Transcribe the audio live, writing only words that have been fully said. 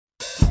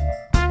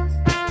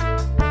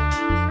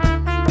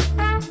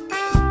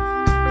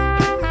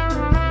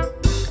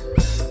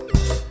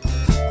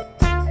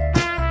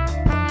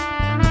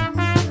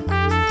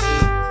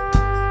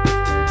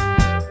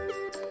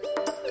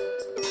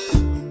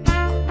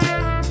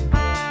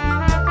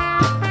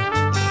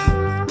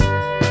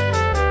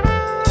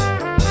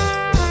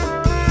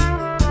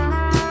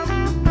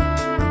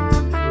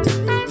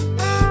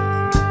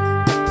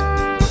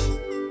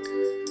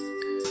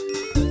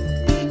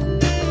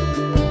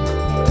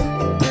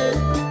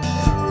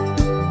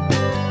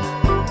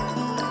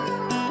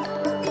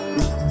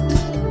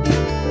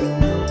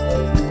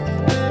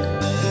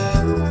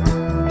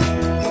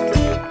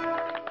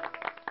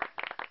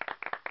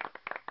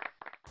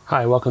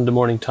Hi, welcome to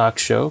Morning Talk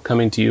Show,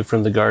 coming to you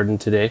from the garden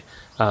today.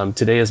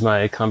 Today is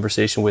my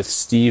conversation with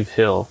Steve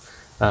Hill.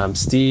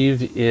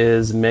 Steve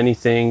is many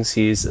things.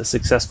 He's a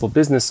successful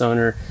business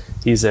owner.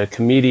 He's a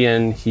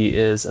comedian. He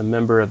is a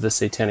member of the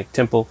Satanic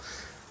Temple,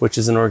 which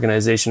is an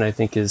organization I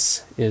think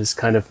is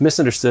kind of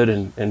misunderstood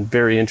and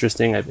very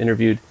interesting. I've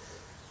interviewed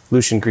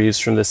Lucien Greaves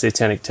from the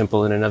Satanic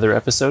Temple in another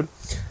episode.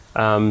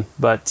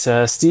 But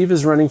Steve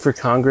is running for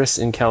Congress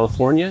in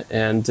California,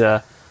 and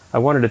I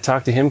wanted to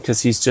talk to him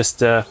because he's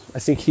just, I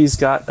think he's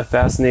got a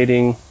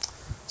fascinating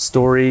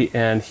story,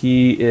 and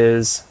he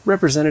is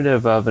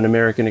representative of an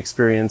American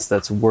experience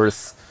that's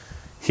worth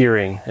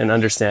hearing and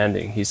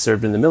understanding. He's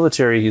served in the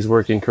military, he's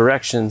worked in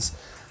corrections,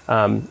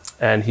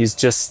 and he's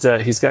just,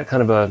 he's got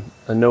kind of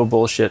a no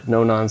bullshit,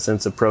 no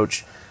nonsense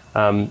approach.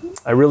 I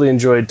really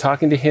enjoyed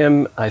talking to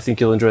him. I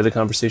think you'll enjoy the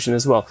conversation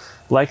as well.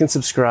 Like and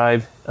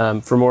subscribe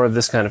for more of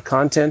this kind of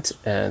content,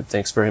 and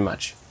thanks very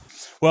much.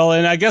 Well,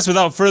 and I guess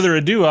without further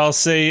ado, I'll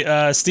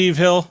say, Steve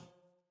Hill,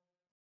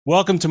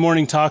 welcome to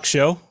Morning Talk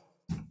Show.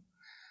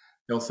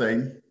 Hail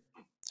Satan.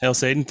 Hail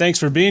Satan. Thanks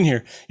for being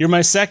here. You're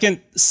my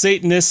second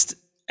Satanist,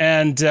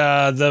 and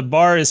the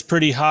bar is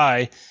pretty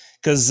high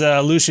because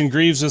Lucien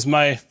Greaves was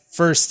my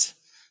first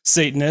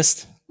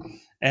Satanist,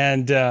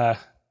 and I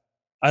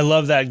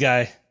love that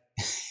guy.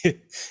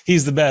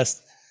 He's the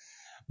best.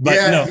 But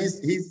yeah, no.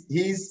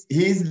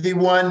 he's the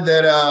one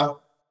that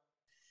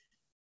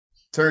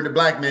turned a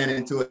black man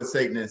into a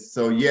Satanist.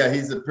 So yeah,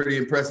 he's a pretty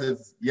impressive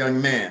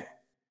young man.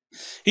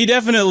 He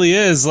definitely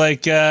is.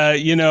 Like,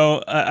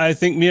 I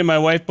think me and my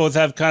wife both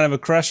have kind of a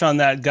crush on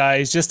that guy.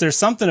 He's just, there's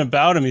something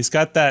about him. He's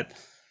got that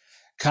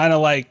kind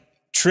of like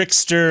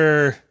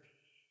trickster,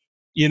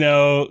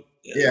 kind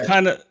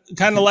of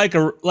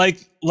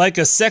like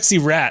a sexy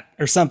rat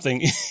or something.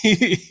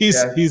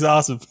 He's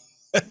awesome.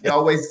 He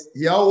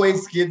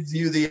always gives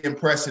you the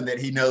impression that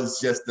he knows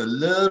just a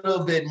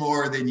little bit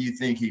more than you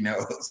think he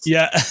knows.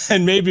 Yeah,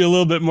 and maybe a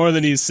little bit more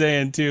than he's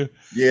saying too.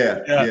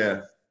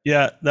 Yeah.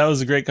 That was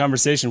a great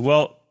conversation.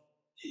 Well,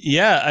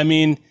 yeah, I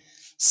mean,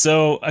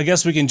 so I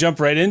guess we can jump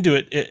right into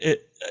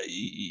it.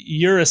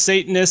 You're a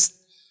Satanist.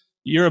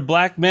 You're a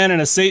black man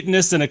and a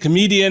Satanist and a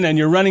comedian, and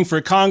you're running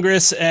for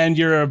Congress, and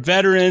you're a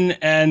veteran,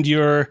 and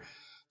you're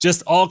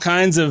just all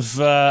kinds of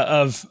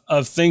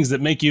things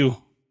that make you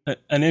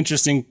an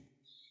interesting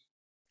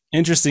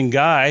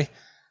guy.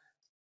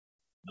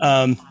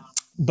 But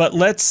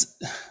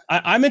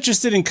I'm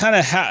interested in kind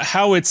of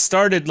how it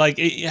started. Like,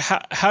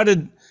 how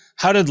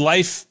did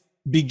life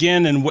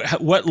begin, and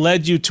what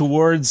led you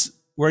towards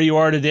where you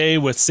are today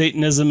with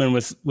Satanism and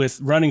with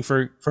running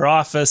for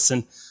office,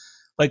 and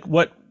like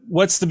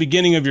what's the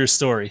beginning of your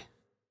story?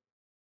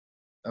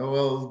 Oh,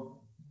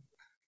 well,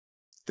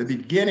 the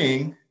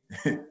beginning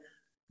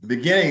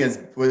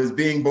was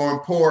being born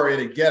poor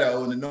in a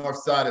ghetto in the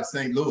north side of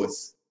St.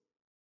 Louis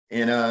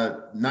in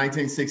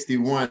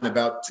 1961,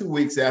 about 2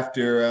 weeks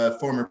after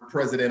former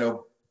President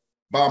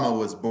Obama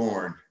was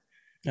born.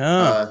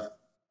 Oh.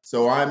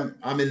 So I'm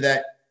in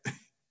that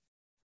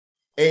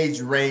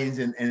age range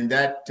and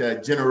that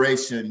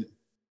generation,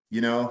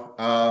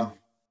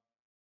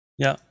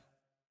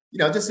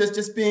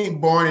 just being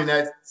born in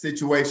that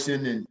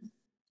situation and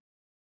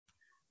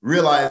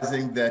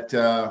realizing that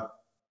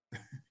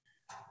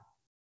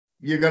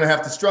you're going to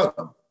have to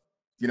struggle.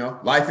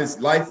 Life is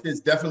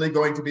definitely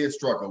going to be a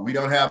struggle. We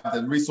don't have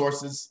the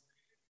resources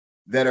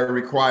that are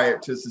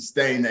required to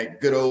sustain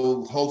that good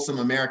old wholesome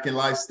American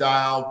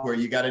lifestyle where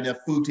you got enough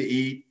food to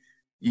eat,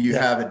 you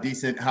have a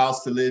decent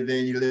house to live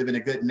in, you live in a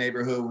good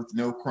neighborhood with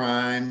no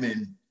crime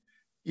and,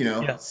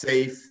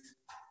 safe.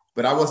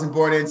 But I wasn't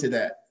born into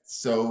that.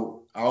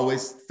 So I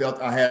always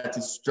felt I had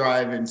to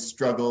strive and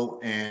struggle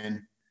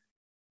and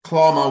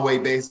claw my way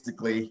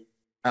basically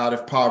out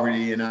of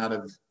poverty and out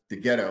of the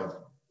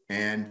ghetto.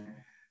 And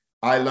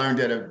I learned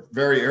at a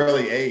very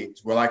early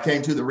age, I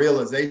came to the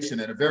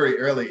realization at a very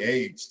early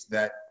age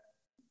that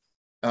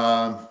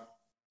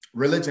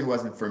religion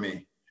wasn't for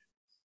me.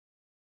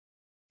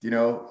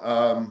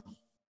 Some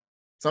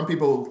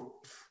people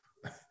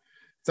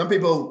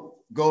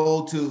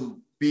go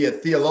to be a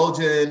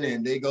theologian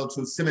and they go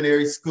to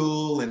seminary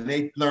school and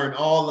they learn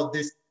all of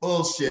this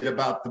bullshit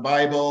about the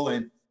Bible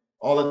and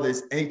all of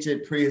this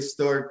ancient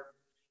prehistoric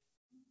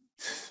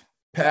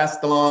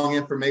passed along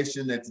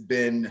information that's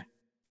been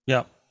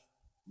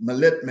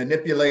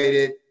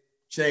manipulated,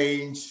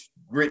 changed,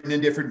 written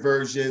in different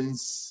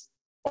versions,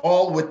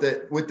 all with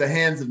the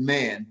hands of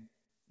man,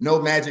 no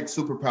magic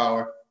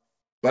superpower.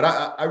 But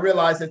I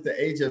realized at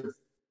the age of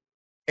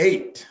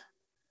 8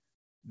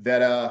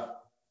 that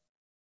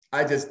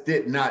I just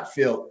did not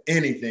feel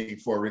anything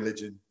for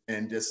religion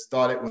and just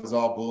thought it was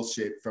all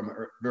bullshit from a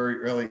very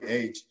early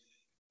age.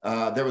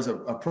 There was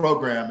a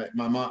program at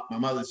my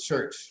mother's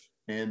church,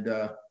 and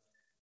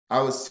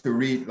I was to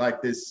read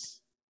like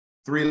this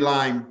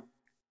 3-line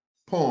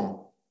poem,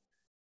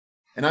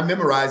 and I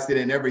memorized it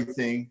and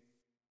everything,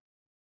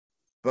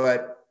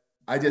 but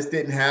I just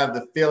didn't have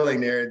the feeling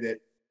there that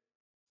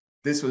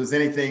this was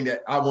anything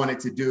that I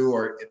wanted to do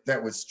or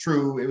that was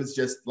true. It was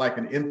just like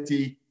an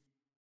empty,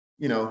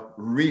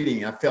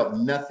 reading. I felt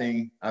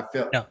nothing.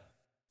 Yeah.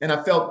 And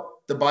I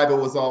felt the Bible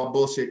was all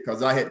bullshit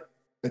because I had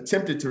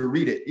attempted to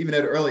read it. Even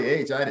at an early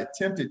age, I had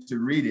attempted to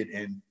read it.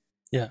 And,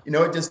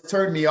 it just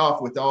turned me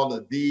off with all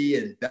the thee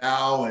and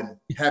thou and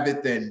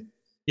habit. And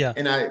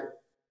I,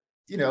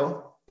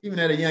 even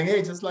at a young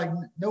age, it's like,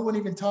 no one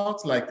even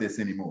talks like this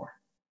anymore.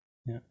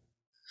 Yeah.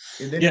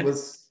 And then it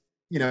was,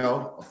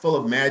 full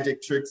of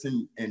magic tricks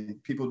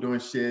and people doing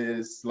shit.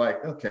 It's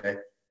like, okay.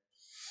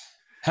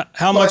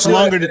 How much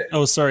longer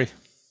sorry.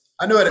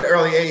 I knew at an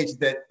early age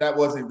that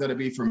wasn't going to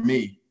be for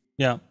me.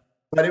 Yeah.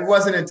 But it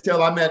wasn't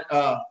until I met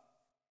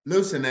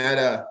Lucien at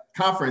a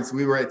conference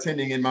we were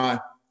attending in my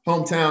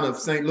hometown of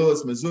St.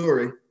 Louis,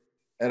 Missouri,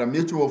 and a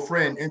mutual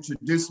friend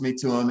introduced me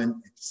to him. And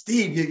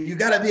Steve, you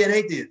got to be an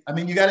atheist. I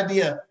mean, you got to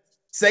be a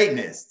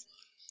Satanist.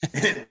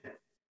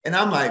 And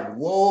I'm like,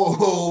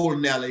 whoa,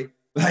 Nelly.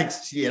 Like,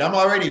 shit, I'm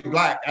already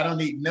black. I don't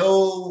need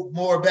no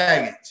more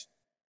baggage.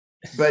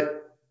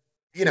 But,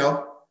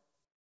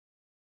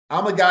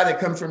 I'm a guy that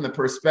comes from the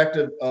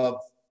perspective of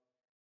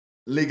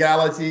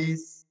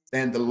legalities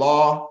and the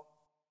law.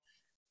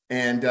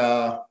 And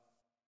I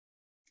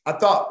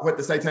thought what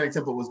the Satanic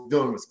Temple was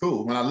doing was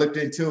cool. When I looked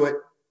into it,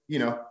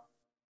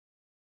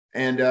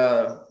 and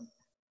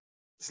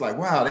it's like,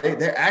 wow,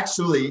 they're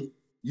actually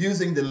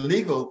using the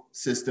legal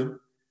system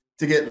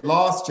to get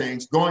laws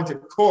changed, going to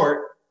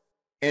court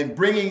and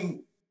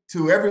bringing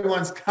to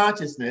everyone's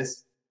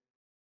consciousness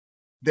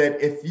that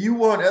if you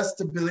want us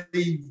to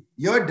believe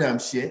your dumb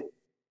shit,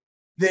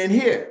 then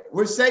here,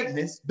 we're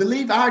Satanists,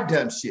 believe our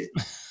dumb shit.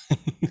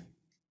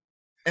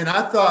 And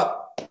I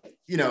thought,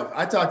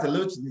 I talked to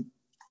Lucien,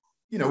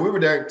 we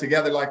were there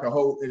together like a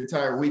whole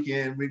entire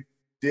weekend. We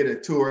did a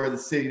tour of the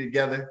city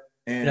together.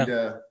 And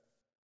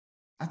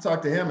I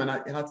talked to him and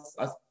I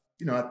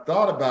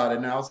thought about it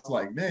and I was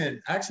like,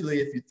 man, actually,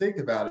 if you think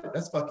about it,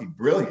 that's fucking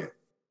brilliant.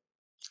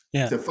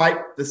 Yeah. To fight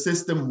the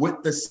system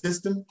with the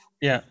system.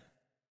 Yeah.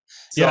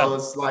 So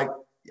it's like,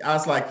 I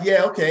was like,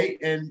 yeah, okay.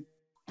 And,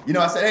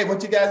 I said, hey,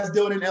 what you guys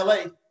doing in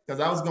LA? Because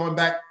I was coming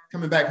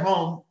back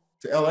home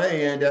to LA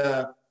and,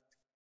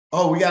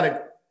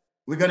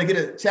 we're going to get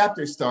a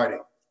chapter started.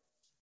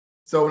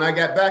 So when I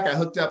got back, I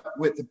hooked up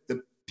with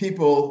the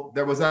people.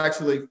 There was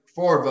actually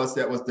 4 of us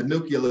that was the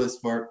nucleus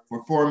for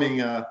forming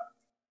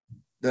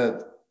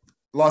the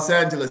Los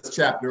Angeles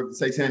chapter of the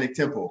Satanic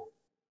Temple,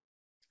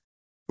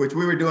 which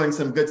we were doing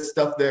some good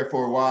stuff there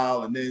for a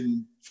while. And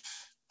then,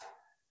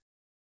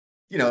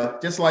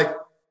 just like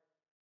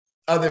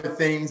other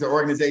things or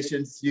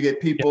organizations, you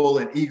get people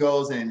and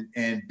egos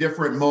and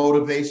different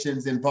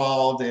motivations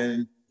involved.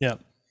 And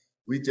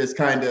we just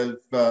kind of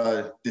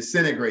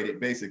disintegrated,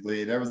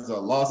 basically. There was a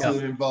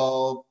lawsuit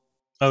involved.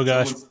 Oh,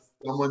 gosh.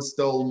 Someone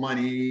stole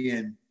money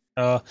and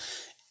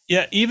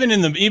even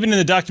in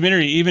the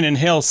documentary, even in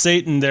Hail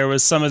Satan, there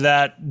was some of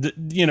that,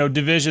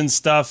 division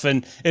stuff.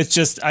 And it's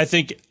just, I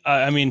think,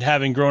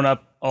 having grown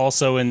up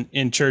also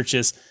in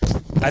churches,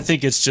 I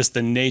think it's just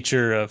the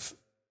nature of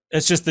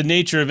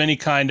any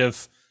kind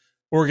of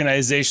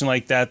organization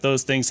like that.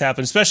 Those things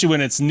happen, especially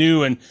when it's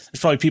new and there's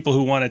probably people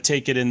who want to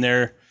take it in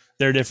their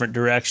different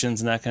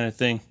directions and that kind of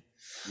thing.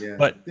 Yeah.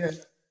 But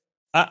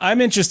I'm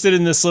interested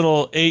in this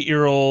little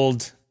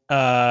 8-year-old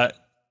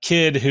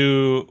kid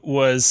who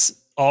was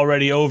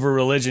already over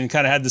religion,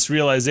 kind of had this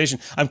realization.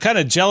 I'm kind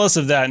of jealous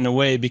of that in a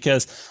way,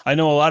 because I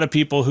know a lot of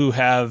people who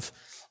have,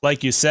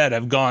 like you said,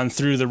 have gone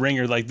through the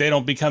ringer. Like they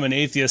don't become an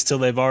atheist till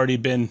they've already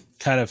been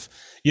kind of,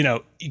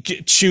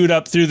 chewed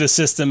up through the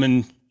system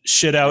and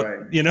shit out,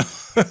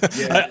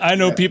 right. I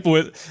know people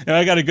with,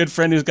 I got a good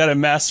friend who's got a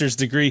master's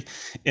degree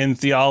in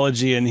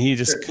theology and he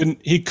just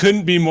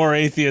couldn't be more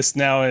atheist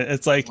now.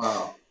 It's like,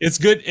 wow. It's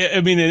good.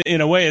 I mean,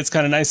 in a way, it's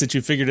kind of nice that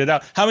you figured it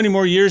out. How many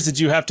more years did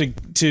you have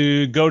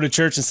to go to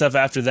church and stuff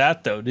after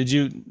that, though? Did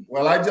you?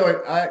 Well, I joined.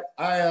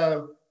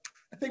 I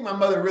think my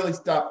mother really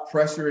stopped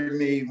pressuring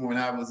me when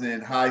I was in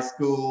high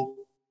school,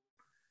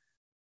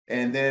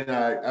 and then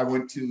I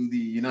went to the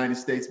United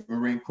States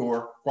Marine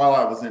Corps while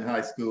I was in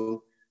high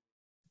school,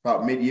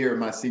 about mid-year of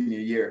my senior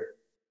year.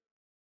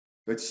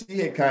 But she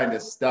had kind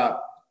of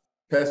stopped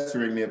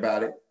pestering me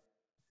about it.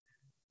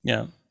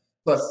 Yeah.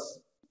 Plus,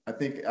 I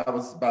think I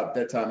was about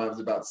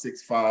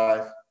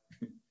 6'5",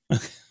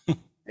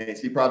 and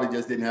she probably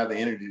just didn't have the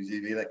energy.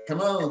 She'd be like,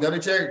 "Come on, go to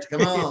church.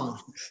 Come on."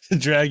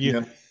 Drag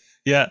you.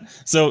 Yeah.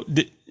 So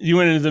you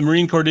went into the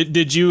Marine Corps.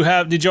 Did you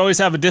always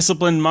have a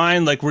disciplined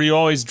mind? Like, were you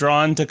always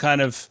drawn to kind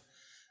of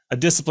a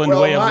disciplined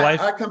way of life?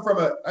 I come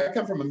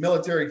from a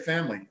military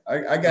family.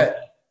 I got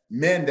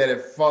men that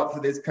have fought for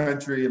this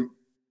country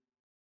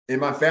in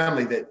my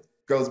family that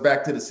goes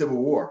back to the Civil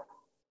War.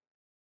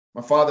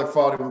 My father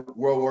fought in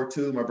World War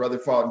II. My brother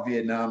fought in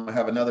Vietnam. I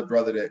have another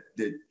brother that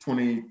did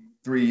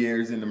 23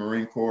 years in the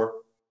Marine Corps,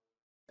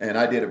 and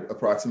I did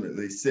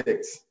approximately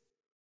 6.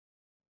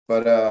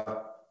 But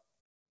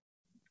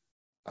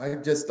I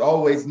just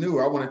always knew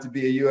I wanted to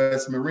be a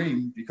U.S.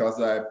 Marine because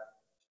I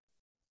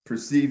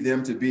perceived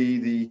them to be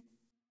the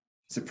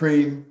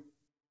supreme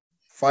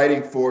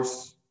fighting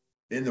force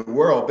in the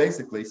world,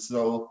 basically.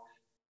 So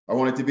I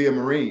wanted to be a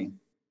Marine.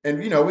 and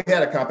we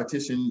had a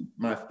competition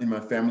in my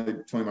family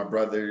between my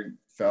brother,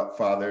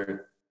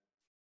 father,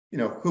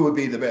 who would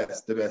be the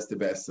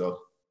best. So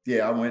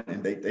yeah, I went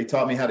and they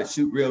taught me how to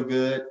shoot real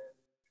good,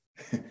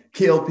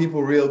 kill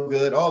people real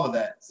good, all of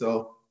that.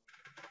 So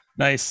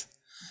nice.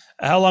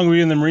 How long were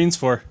you in the Marines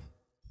for?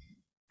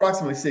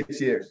 approximately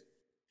 6 years.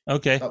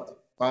 Okay. Up to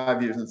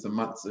 5 years and some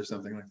months or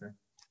something like that.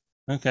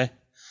 Okay.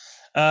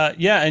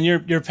 Yeah, and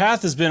your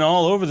path has been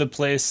all over the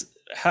place.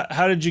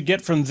 How did you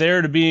get from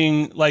there to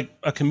being like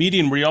a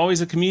comedian? Were you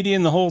always a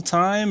comedian the whole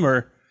time,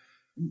 or?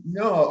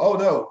 No,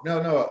 oh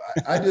no.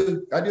 I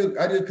do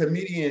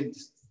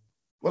comedians.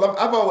 Well,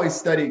 I've always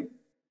studied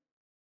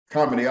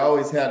comedy. I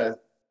always had a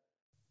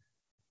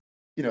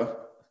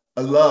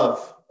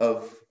love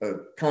of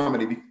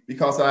comedy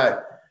because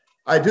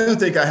I do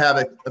think I have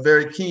a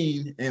very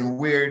keen and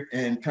weird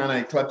and kind of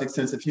eclectic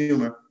sense of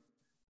humor.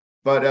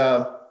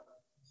 But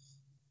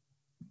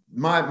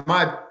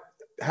my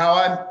how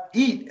I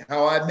eat,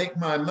 how I make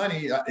my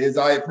money is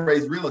I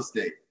appraise real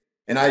estate,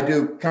 and I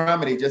do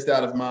comedy just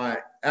out of my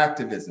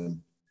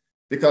activism,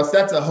 because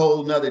that's a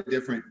whole nother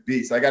different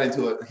beast. I got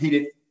into a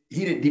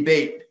heated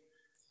debate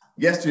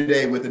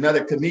yesterday with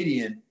another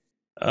comedian,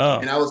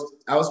 and I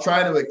was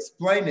trying to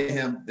explain to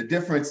him the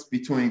difference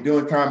between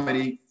doing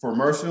comedy for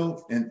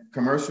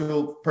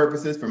commercial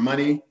purposes for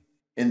money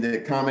in the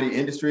comedy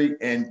industry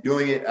and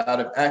doing it out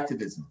of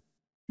activism.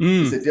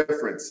 It's a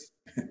difference.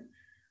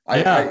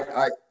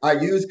 I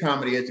use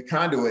comedy as a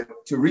conduit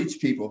to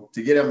reach people,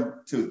 to get them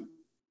to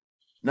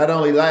not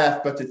only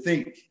laugh, but to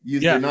think,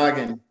 use their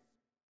noggin,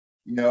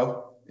 and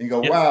go,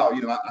 wow,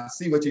 I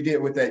see what you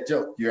did with that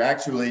joke. You're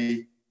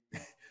actually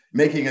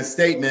making a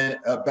statement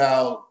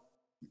about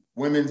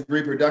women's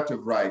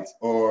reproductive rights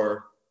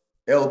or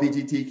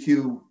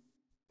LGBTQ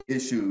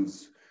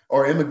issues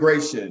or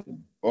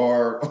immigration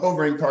or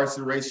over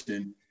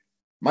incarceration.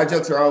 My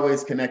jokes are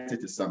always connected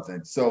to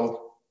something.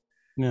 So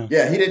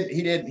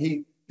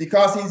he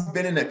because he's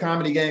been in the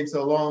comedy game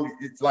so long,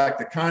 it's like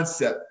the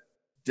concept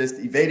just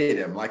evaded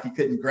him, like he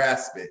couldn't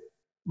grasp it.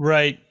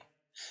 Right.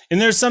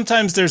 And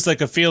sometimes there's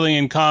like a feeling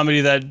in comedy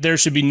that there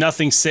should be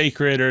nothing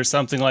sacred or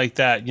something like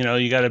that.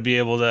 You got to be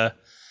able to,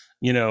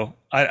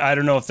 I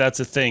don't know if that's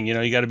a thing.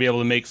 You got to be able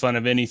to make fun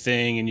of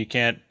anything, and you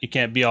can't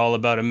be all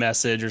about a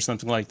message or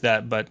something like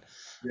that. But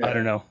I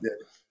don't know.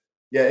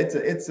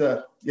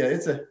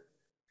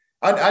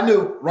 I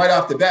knew right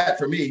off the bat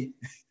for me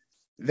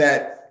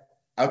that,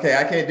 okay,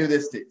 I can't do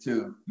this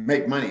to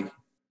make money.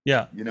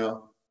 Yeah.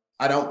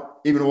 I don't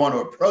even want to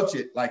approach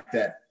it like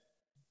that.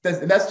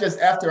 That's just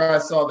after I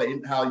saw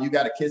how you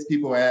got to kiss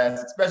people's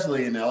ass,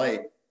 especially in LA,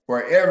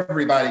 where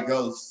everybody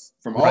goes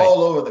from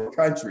all over the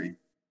country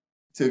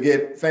to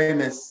get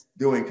famous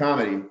doing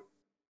comedy.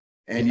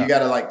 And you got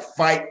to like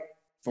fight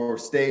for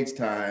stage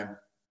time.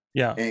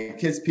 Yeah. And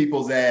kiss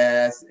people's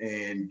ass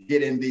and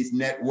get in these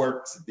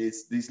networks,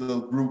 these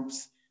little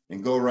groups,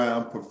 and go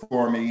around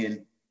performing.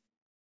 And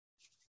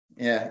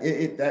yeah,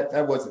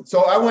 that wasn't.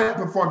 So I went and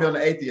performed on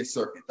the atheist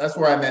circuit. That's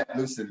where I met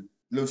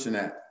Lucian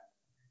at.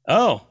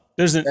 Oh,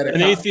 there's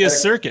an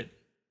atheist circuit.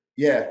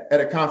 Yeah, at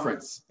a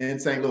conference in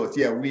St. Louis.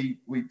 Yeah, we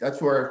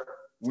that's where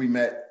we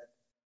met.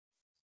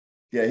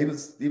 Yeah, he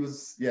was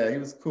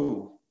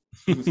cool.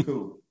 He was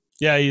cool.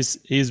 Yeah,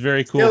 he's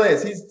very cool.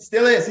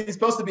 Still is. He's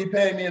supposed to be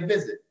paying me a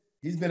visit.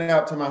 He's been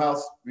out to my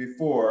house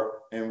before,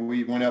 and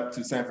we went up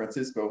to San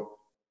Francisco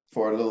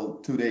for a little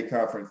 2-day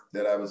conference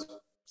that I was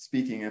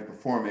speaking and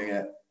performing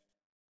at.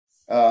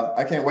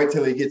 I can't wait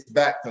till he gets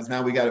back, because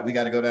now we got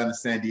to go down to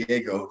San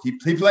Diego.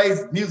 He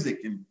plays music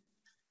and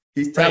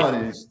he's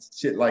talented and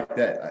shit like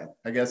that.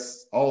 I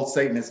guess all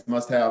Satanists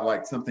must have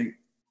like some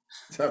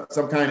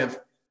kind of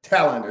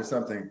talent or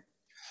something.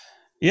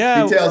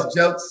 Yeah, he tells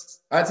jokes.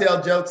 I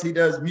tell jokes. He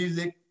does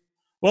music.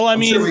 Well,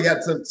 I'm sure we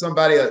got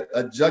somebody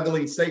a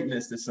juggling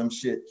Satanist or some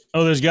shit.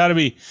 Oh, there's got to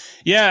be.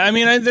 Yeah, I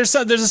mean, there's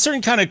a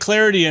certain kind of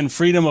clarity and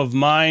freedom of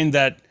mind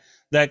that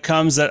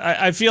comes, that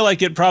I feel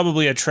like it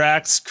probably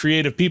attracts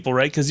creative people,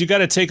 right? Because you got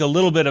to take a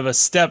little bit of a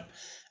step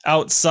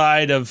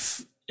outside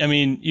of. I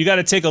mean, you got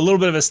to take a little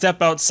bit of a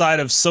step outside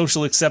of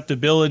social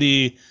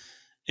acceptability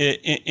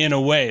in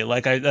a way.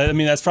 Like I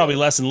mean, that's probably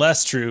less and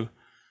less true.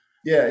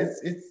 Yeah,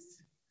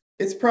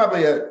 it's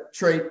probably a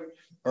trait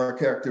or a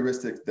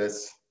characteristic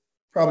that's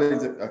probably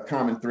a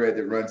common thread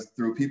that runs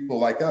through people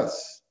like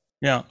us.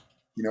 Yeah.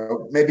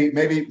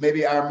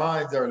 Maybe our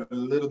minds are a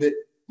little bit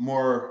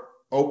more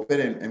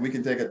open and we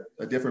can take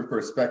a different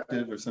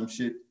perspective or some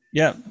shit.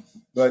 Yeah.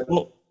 But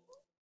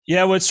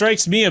what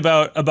strikes me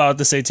about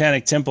the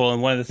Satanic Temple,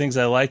 and one of the things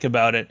I like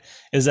about it,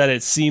 is that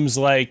it seems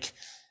like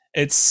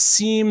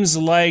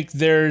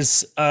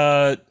there's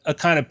a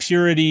kind of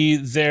purity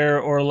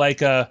there, or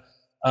like an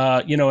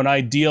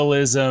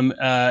idealism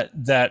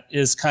that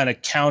is kind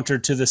of counter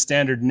to the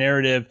standard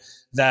narrative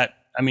that,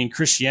 I mean,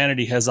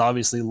 Christianity has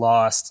obviously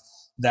lost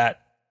that.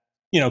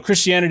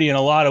 Christianity in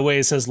a lot of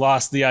ways has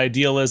lost the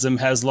idealism,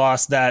 has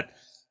lost that.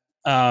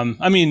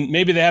 I mean,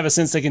 maybe they have a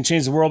sense they can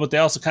change the world, but they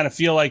also kind of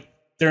feel like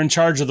they're in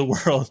charge of the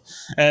world.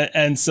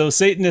 And so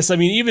Satanists, I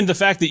mean, even the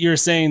fact that you're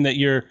saying that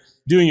you're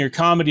doing your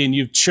comedy and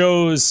you've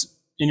chose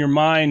your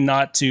mind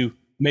not to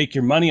make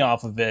your money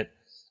off of it.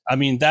 I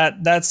mean,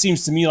 that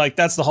seems to me like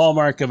that's the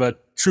hallmark of a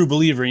true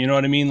believer. You know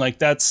what I mean? Like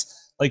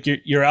that's like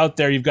you're out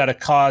there, you've got a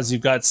cause,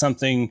 you've got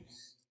something,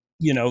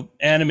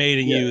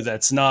 animating you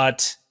that's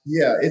not.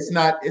 Yeah, it's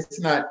not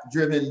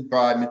driven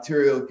by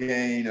material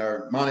gain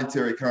or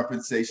monetary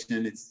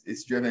compensation.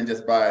 It's driven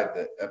just by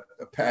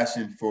a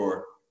passion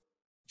for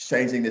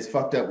changing this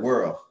fucked up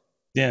world.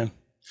 Yeah.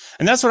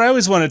 And that's what I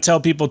always want to tell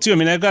people too. I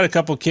mean, I've got a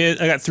couple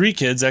kids. I got 3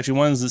 kids, actually.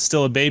 One's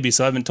still a baby,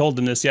 so I haven't told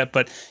them this yet.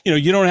 But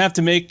you don't have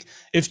to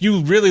if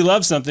you really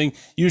love something,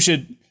 you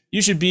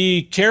should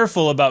be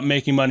careful about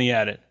making money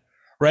at it,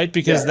 right?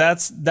 Because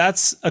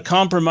that's a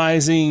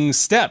compromising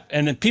step.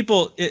 And the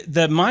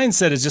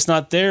mindset is just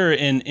not there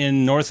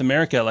in North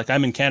America. Like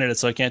I'm in Canada,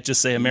 so I can't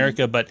just say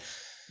America, but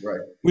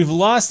we've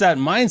lost that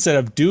mindset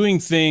of doing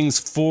things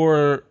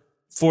for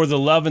the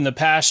love and the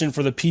passion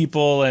for the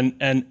people and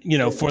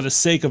for the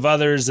sake of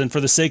others and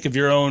for the sake of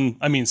your own,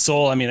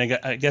 soul.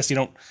 I guess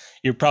you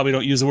probably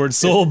don't use the word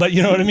soul, but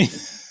you know what I mean?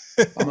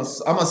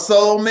 I'm a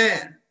soul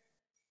man.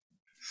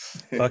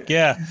 Fuck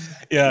yeah.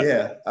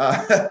 Yeah.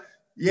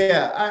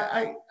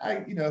 Yeah.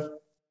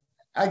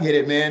 I get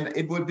it, man.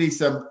 It would be I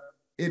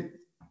don't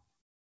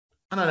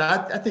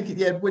know. I think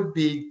it would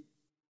be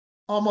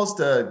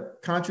almost a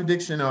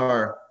contradiction,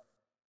 or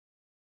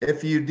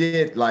if you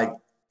did like,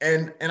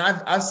 and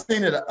I've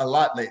seen it a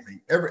lot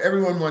lately.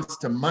 Everyone wants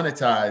to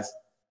monetize,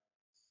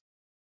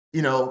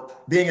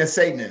 being a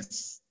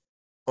Satanist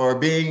or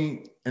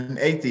being an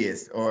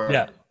atheist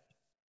or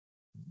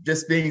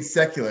just being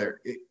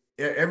secular.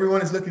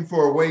 Everyone is looking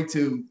for a way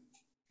to,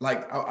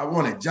 like, I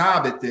want a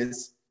job at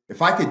this.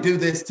 If I could do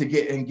this to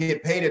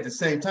get paid at the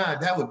same time,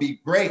 that would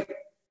be great.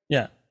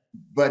 Yeah.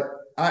 But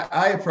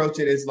I approach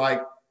it as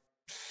like,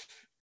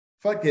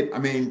 fuck it. I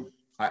mean,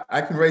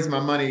 I can raise my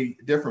money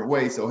a different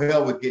way, so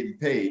hell with getting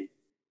paid,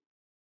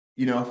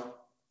 and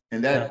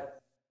that.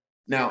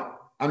 Now,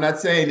 I'm not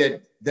saying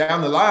that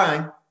down the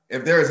line,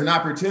 if there is an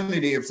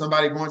opportunity, if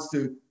somebody wants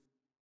to,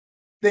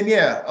 then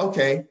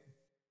okay.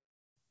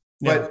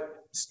 Yeah.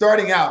 But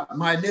starting out,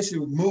 my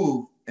initial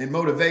move and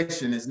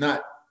motivation is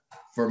not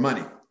for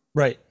money.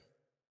 Right.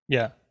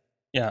 Yeah.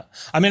 Yeah.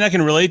 I mean, I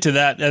can relate to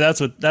that. That's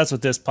what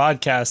this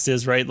podcast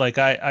is, right? Like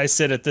I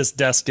sit at this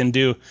desk and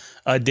do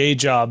a day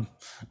job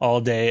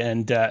all day.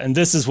 And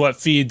this is what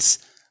feeds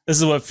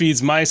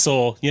my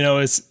soul,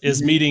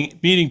 is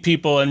meeting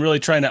people and really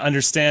trying to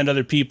understand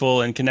other people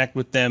and connect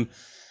with them.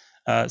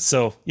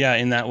 So yeah,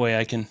 in that way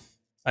I can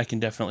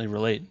definitely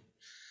relate.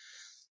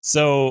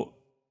 So,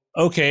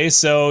 okay.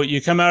 So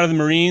you come out of the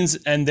Marines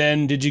and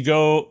then did you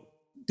go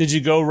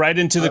right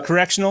into the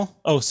correctional?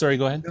 Oh, sorry.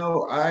 Go ahead.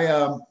 No,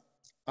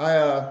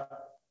 I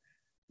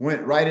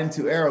went right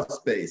into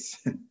aerospace.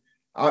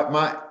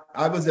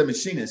 I was a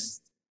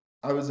machinist.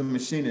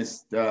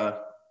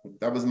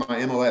 That was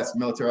my MOS,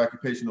 military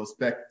occupational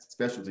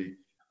specialty,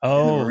 in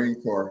the Marine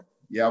Corps.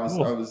 Yeah, I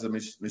was a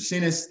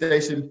machinist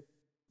stationed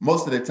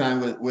most of the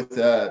time with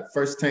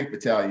 1st Tank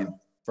Battalion,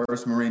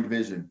 1st Marine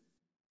Division,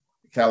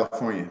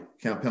 California,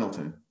 Camp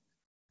Pendleton.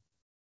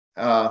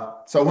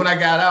 So when I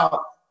got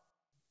out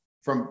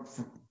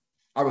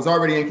I was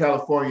already in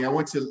California. I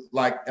went to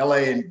like LA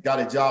and got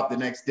a job the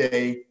next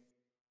day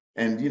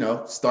and,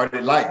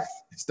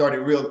 started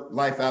real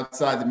life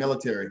outside the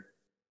military.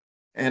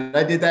 And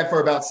I did that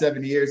for about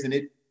 7 years, and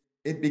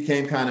it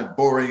became kind of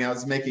boring. I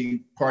was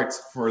making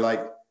parts for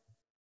like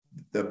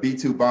the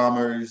B-2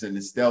 bombers and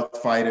the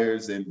stealth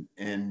fighters and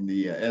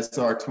the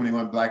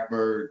SR-21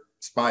 Blackbird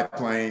spy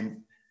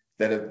plane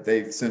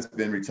they've since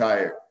been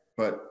retired.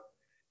 But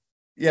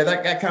yeah,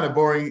 that got kind of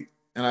boring,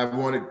 and I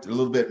wanted a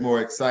little bit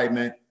more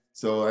excitement.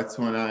 So that's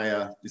when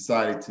I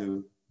decided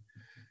to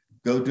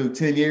go do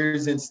 10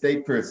 years in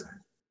state prison.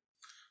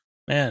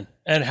 Man,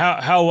 and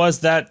how was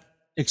that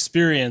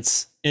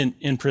experience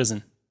in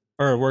prison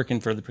or working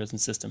for the prison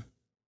system?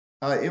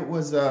 It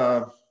was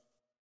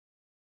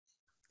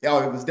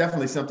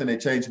definitely something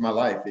that changed my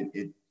life.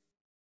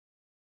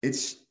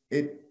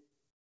 It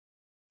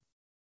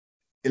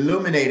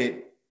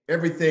illuminated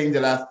everything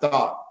that I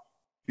thought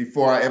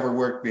before I ever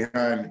worked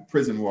behind the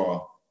prison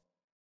wall,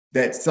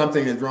 that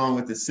something is wrong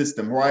with the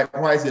system. Why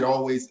is it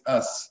always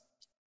us?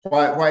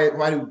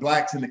 Why do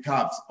blacks and the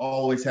cops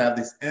always have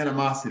this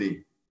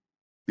animosity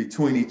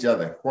between each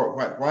other?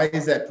 Why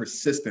is that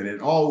persistent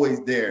and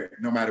always there,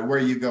 no matter where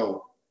you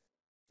go?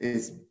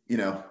 And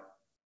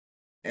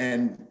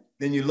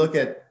then you look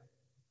at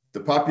the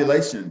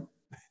population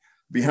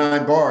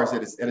behind bars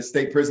at a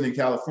state prison in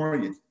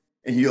California,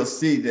 and you'll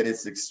see that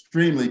it's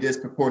extremely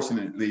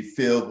disproportionately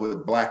filled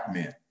with black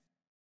men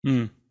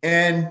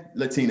and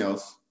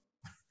Latinos.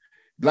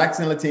 Blacks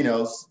and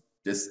Latinos,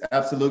 just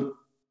absolute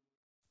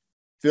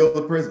fill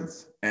the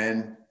prisons.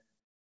 And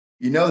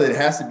that it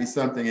has to be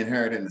something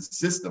inherent in the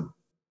system.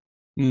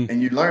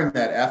 And you learn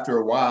that after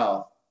a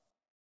while.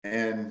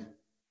 And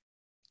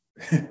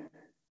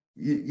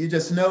you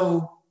just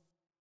know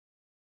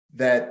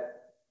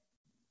that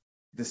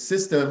the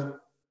system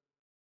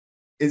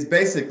is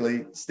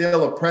basically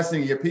still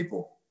oppressing your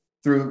people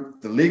through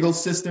the legal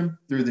system,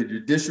 through the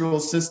judicial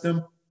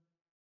system,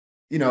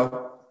 you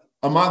know,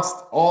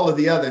 amongst all of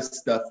the other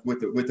stuff with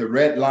the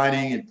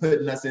redlining and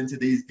putting us into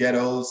these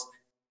ghettos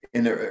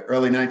in the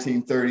early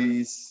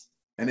 1930s,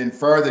 and then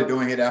further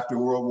doing it after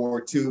World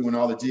War II when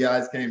all the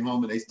GIs came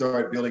home and they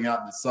started building out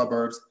in the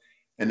suburbs,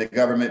 and the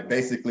government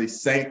basically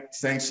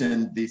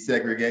sanctioned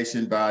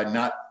desegregation by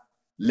not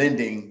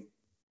lending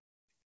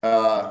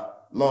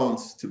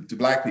loans to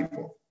Black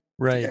people.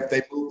 Right.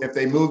 If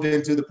they moved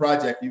into the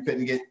project, you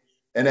couldn't get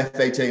an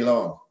FHA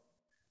loan.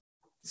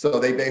 So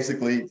they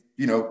basically,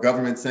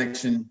 government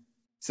sanctioned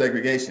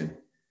segregation.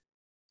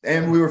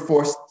 And we were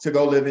forced to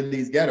go live in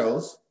these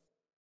ghettos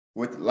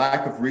with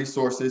lack of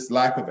resources,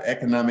 lack of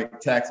economic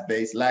tax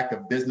base, lack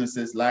of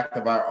businesses, lack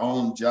of our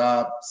own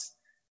jobs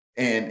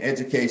and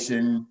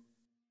education.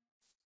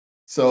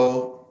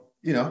 So,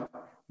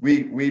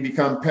 we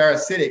become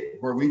parasitic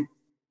where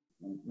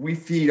we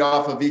feed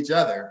off of each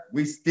other.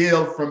 We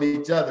steal from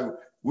each other.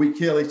 We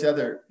kill each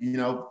other.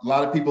 A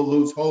lot of people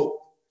lose hope.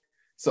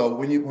 So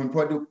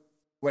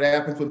what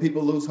happens when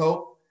people lose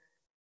hope?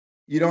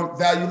 You don't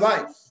value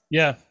life.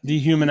 Yeah,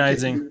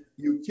 dehumanizing.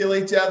 You kill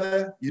each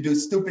other. You do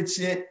stupid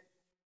shit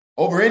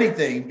over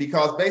anything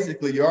because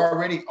basically you're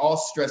already all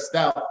stressed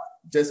out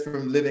just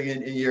from living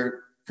in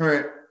your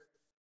current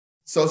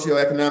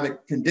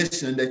socioeconomic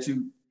condition that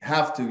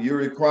you're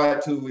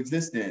required to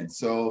exist in.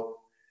 So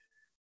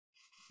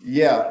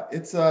yeah,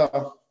 it's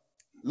a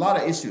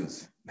lot of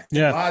issues.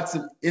 Yeah. Lots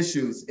of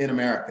issues in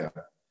America.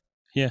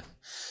 Yeah.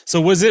 So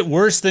was it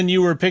worse than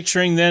you were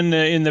picturing then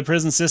in the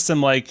prison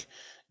system? Like,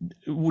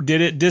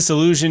 did it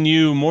disillusion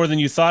you more than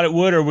you thought it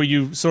would, or were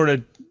you sort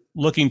of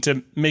looking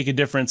to make a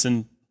difference?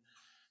 I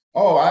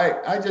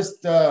was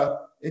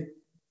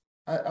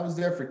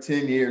there for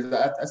 10 years.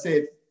 I say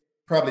it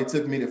probably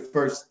took me the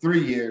first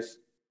 3 years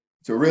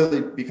to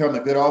really become a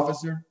good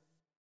officer.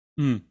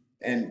 Mm.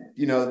 And,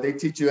 they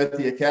teach you at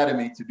the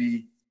academy to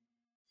be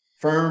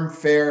firm,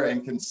 fair,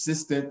 and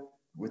consistent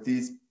with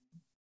these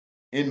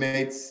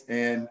inmates.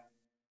 And,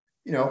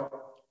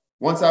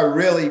 once I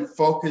really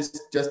focused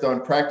just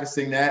on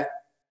practicing that,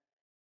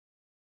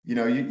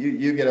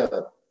 you get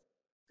a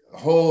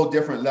whole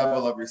different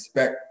level of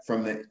respect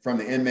from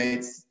the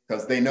inmates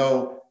because they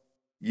know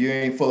you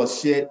ain't full of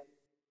shit.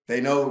 They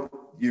know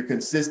you're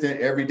consistent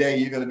every day.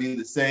 You're going to be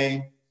the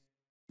same.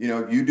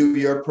 You do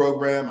your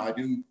program. I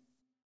do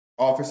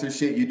officer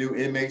shit. You do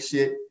inmate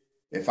shit.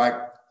 If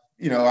I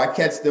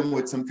catch them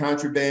with some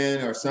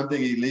contraband or something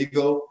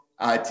illegal,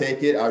 I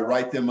take it. I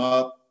write them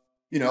up.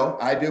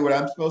 I do what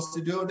I'm supposed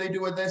to do. They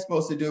do what they're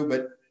supposed to do.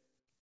 But,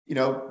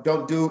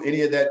 don't do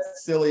any of that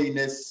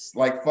silliness,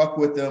 like fuck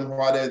with them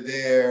while they're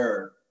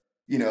there,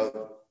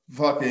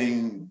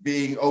 fucking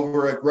being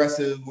over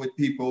aggressive with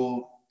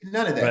people.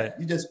 None of that. Right.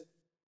 You just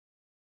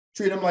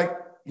treat them like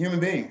human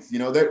beings.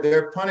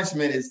 Their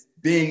punishment is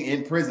being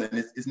in prison.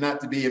 It's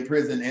not to be in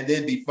prison and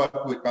then be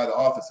fucked with by the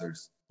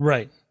officers.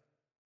 Right.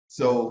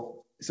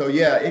 So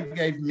yeah, it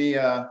gave me,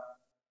 I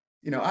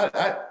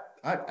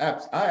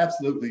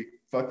absolutely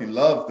fucking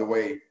love the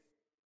way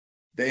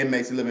the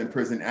inmates live in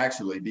prison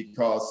actually,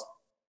 because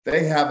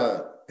they have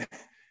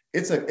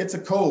it's a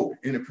code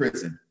in a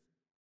prison.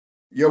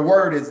 Your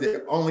word is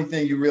the only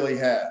thing you really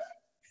have.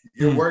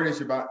 Your word is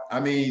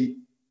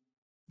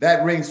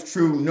that rings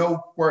true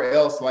nowhere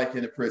else like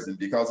in a prison,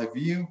 because if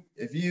you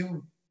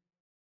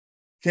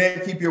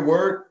can't keep your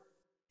word,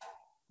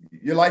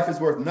 your life is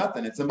worth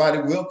nothing and somebody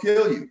will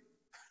kill you.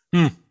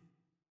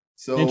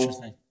 So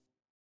interesting.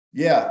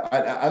 Yeah,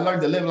 I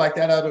learned to live like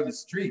that out on the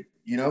street,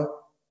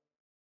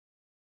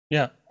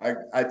 Yeah.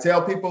 I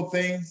tell people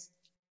things,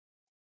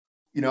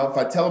 if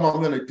I tell them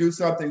I'm going to do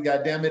something,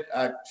 God damn it,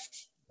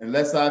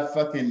 unless I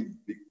fucking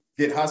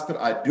get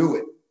hospital, I do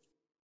it.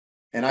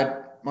 And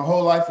my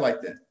whole life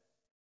like that.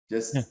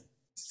 Just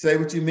say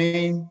what you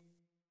mean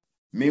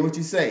what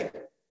you say.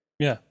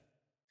 Yeah.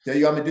 Tell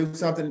you I'm going to do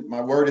something,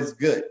 my word is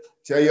good.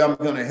 Tell you I'm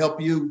going to help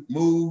you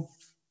move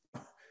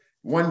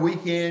one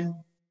weekend,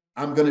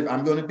 I'm going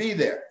to be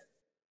there.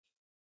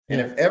 And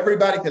if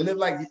everybody could live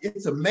like,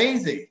 it's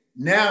amazing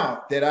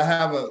now that I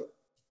have a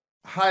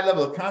high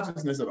level of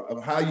consciousness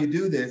of how you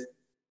do this.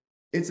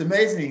 It's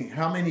amazing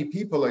how many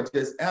people are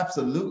just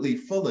absolutely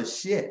full of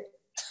shit.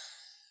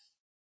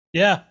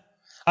 Yeah.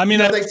 I mean,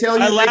 they tell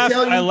you,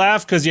 I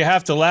laugh because you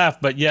have to laugh,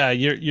 but yeah,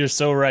 you're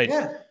so right.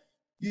 Yeah.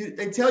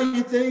 They tell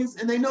you things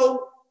and they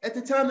know at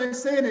the time they're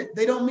saying it,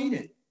 they don't mean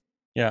it.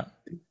 Yeah.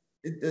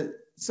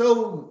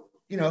 So,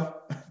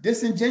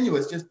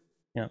 disingenuous, just,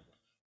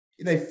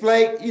 they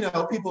flake,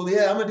 people,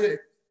 I'm going to do it.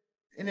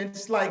 And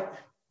it's like,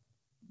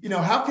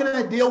 how can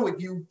I deal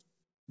with you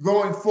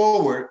going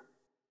forward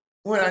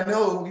when I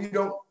know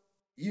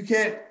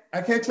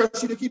I can't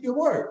trust you to keep your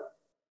word.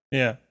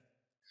 Yeah.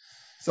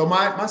 So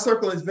my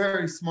circle is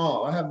very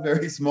small. I have a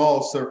very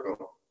small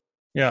circle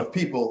of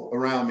people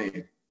around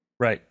me.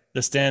 Right.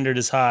 The standard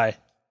is high.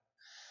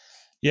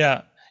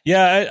 Yeah.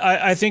 Yeah,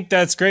 I think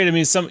that's great. I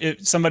mean,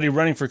 somebody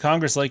running for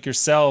Congress like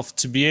yourself,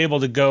 to be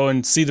able to go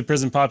and see the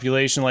prison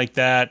population like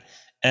that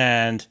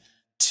and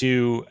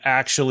to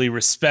actually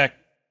respect,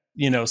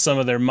 some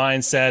of their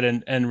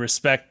mindset and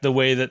respect the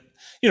way that,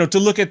 to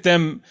look at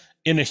them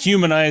in a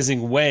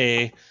humanizing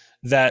way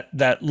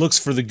that looks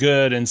for the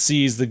good and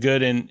sees the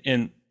good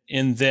in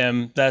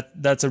them.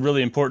 That's a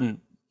really important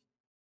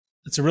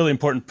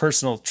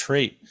personal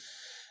trait.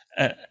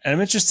 And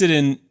I'm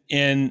interested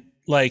in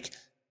like,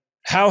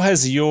 how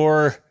has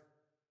your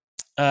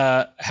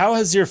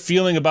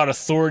feeling about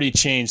authority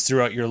changed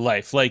throughout your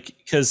life? Like,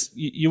 because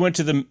you went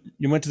to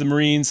the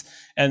Marines,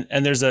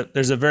 and there's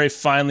a very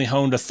finely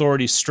honed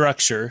authority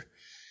structure,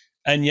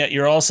 and yet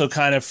you're also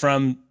kind of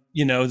from,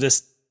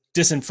 this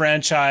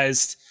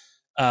disenfranchised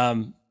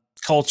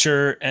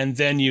culture, and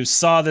then you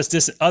saw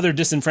this other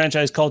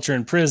disenfranchised culture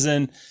in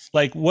prison.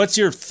 Like, what's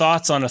your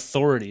thoughts on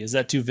authority? Is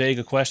that too vague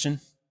a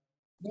question?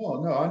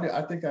 No,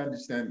 I think I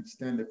understand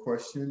the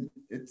question.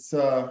 It's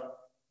the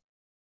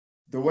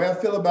way I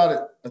feel about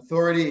it.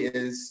 Authority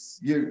is,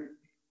 you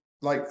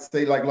like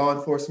law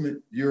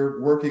enforcement.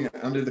 You're working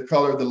under the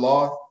color of the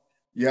law.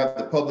 You have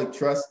the public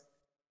trust.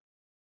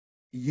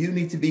 You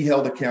need to be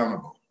held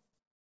accountable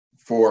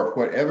for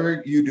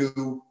whatever you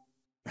do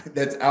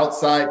that's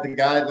outside the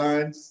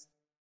guidelines.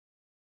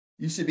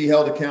 You should be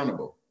held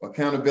accountable.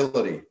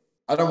 Accountability.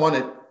 I don't want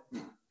to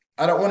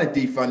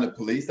defund the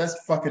police.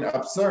 That's fucking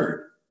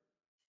absurd.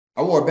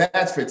 I wore a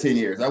badge for 10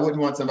 years. I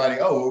wouldn't want somebody,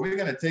 we're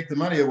going to take the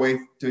money away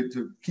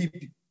to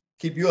keep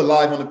you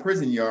alive on the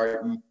prison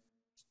yard. And,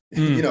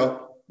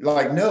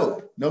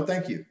 no,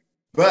 thank you.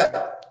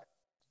 But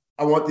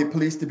I want the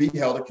police to be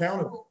held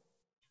accountable.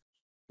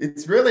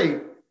 It's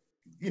really,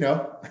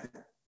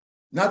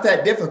 not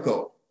that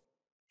difficult.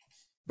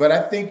 But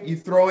I think you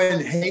throw in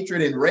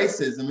hatred and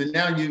racism, and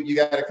now you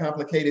got a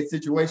complicated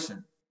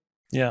situation.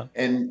 Yeah.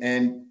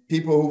 And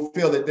people who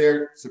feel that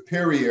they're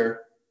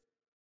superior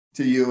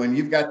to you, and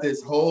you've got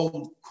this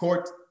whole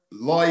court,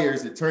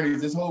 lawyers,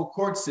 attorneys, this whole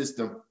court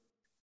system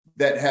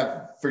that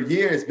have for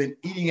years been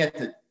eating at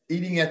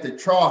the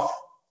trough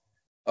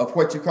of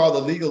what you call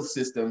the legal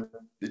system,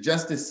 the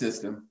justice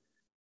system,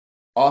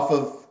 off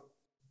of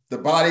the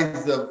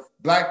bodies of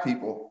Black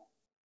people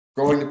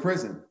going to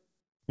prison.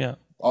 Yeah.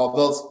 All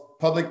those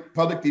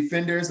public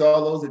defenders,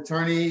 all those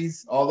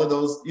attorneys, all of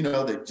those,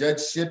 the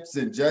judgeships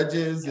and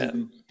judges,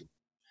 and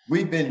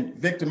we've been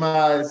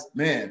victimized,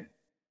 man.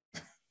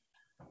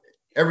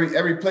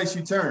 Every place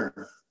you turn.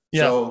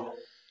 Yeah. So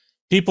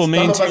people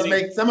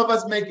some of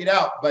us make it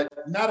out, but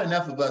not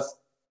enough of us.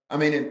 I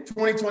mean, in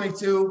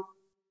 2022,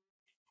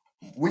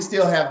 we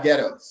still have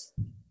ghettos.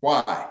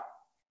 Why?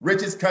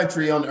 Richest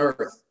country on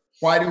earth.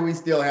 Why do we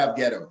still have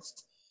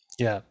ghettos?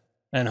 Yeah.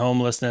 And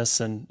homelessness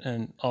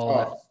and all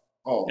that.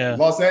 Yeah.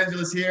 Los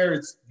Angeles here,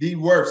 it's the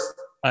worst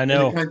in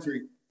the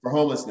country for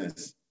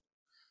homelessness.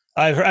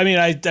 I've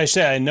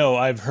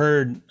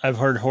heard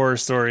horror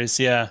stories.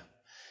 Yeah.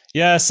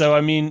 Yeah. So,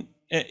 I mean,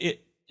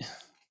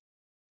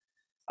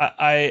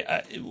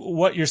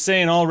 what you're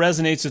saying all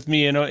resonates with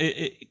me,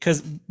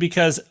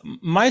 because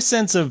my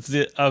sense of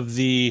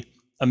the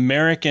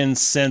American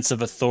sense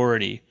of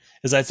authority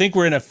is, I think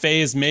we're in a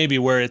phase maybe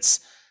where it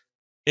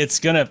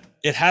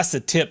has to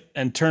tip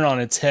and turn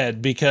on its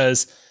head,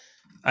 because,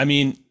 I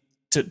mean,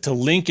 to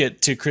link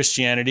it to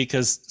Christianity,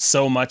 because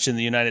so much in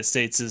the United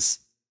States is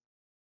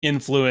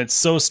influenced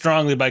so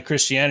strongly by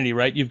Christianity,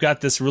 right? You've got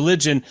this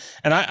religion,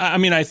 and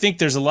I think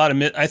there's a lot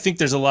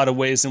of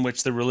ways in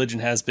which the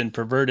religion has been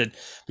perverted,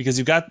 because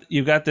you've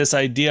got this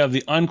idea of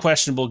the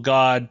unquestionable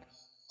God,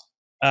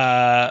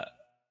 but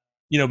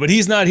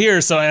he's not here,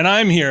 and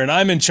I'm here and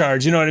I'm in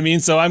charge, you know what I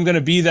mean? So I'm going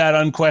to be that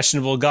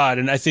unquestionable God.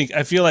 And I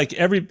feel like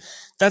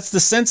that's the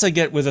sense I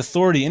get with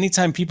authority.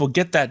 Anytime people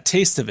get that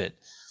taste of it,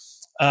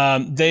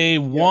 they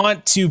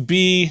want to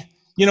be,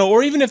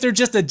 or even if they're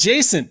just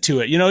adjacent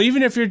to it,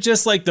 even if you're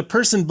just like the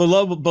person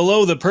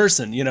below the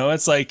person,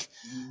 it's like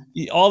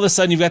all of a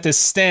sudden you've got this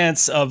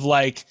stance of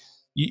like,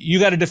 you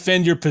got to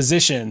defend your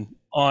position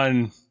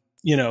on,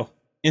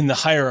 in the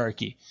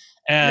hierarchy.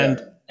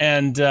 And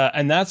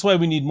that's why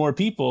we need more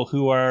people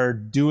who are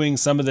doing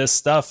some of this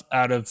stuff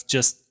out of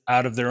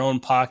their own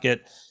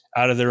pocket,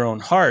 out of their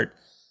own heart.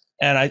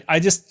 And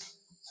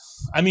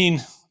I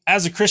mean,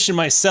 as a Christian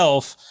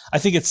myself, I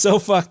think it's so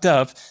fucked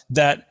up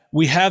that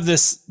we have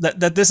this,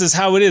 that this is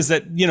how it is,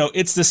 that,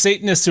 it's the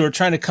Satanists who are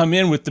trying to come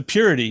in with the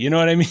purity. You know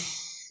what I mean?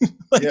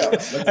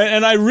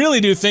 And I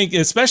really do think,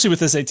 especially with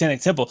the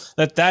Satanic Temple,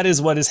 that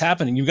is what is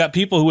happening. You've got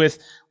people with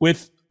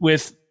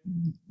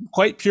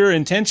quite pure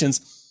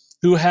intentions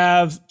who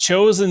have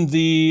chosen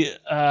the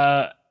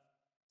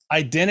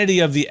identity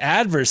of the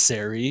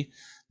adversary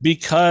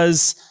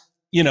because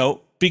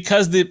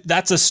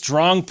that's a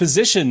strong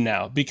position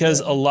now, because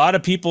a lot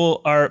of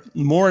people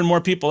more and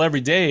more people every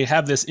day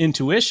have this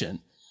intuition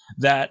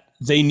that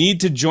they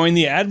need to join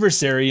the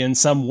adversary in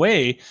some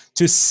way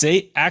to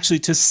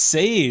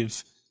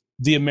save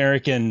the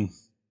American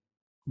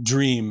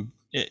dream,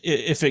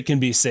 if it can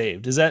be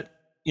saved. Is that,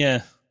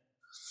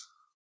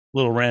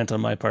 little rant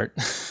on my part.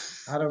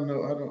 I don't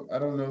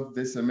know if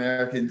this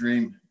American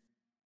dream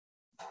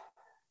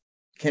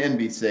can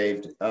be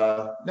saved.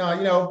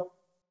 No,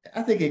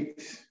 I think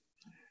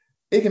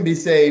it can be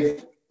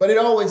saved, but it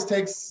always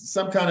takes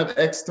some kind of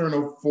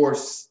external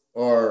force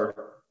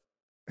or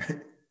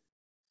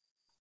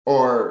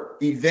or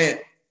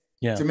event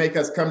Yeah. to make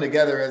us come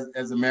together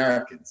as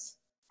Americans,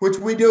 which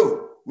we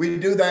do. We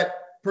do that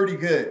pretty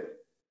good.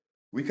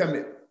 We come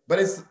to, but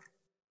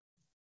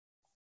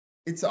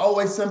it's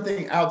always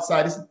something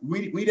outside.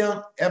 We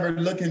don't ever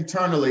look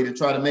internally to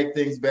try to make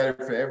things better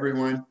for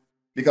everyone,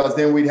 because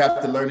then we'd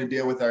have to learn to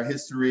deal with our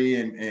history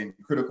and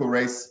critical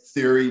race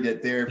theory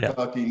that they're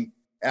fucking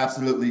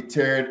absolutely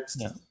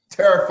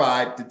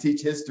terrified to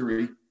teach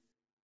history.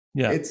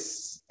 Yeah.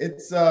 It's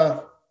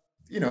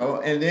you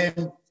know, and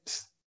then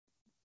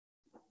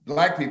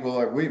Black people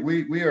are,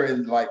 we are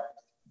in, like,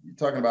 you're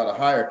talking about a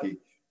hierarchy.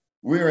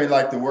 We're in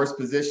like the worst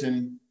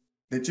position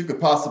that you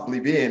could possibly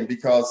be in,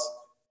 because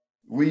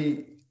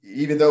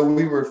even though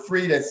we were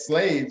freed as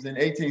slaves in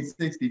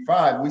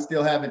 1865, we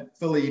still haven't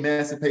fully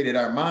emancipated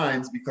our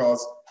minds,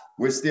 because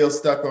we're still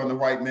stuck on the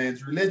white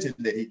man's religion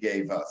that he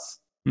gave us.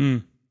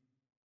 Mm.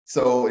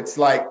 So it's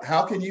like,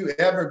 how can you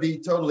ever be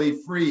totally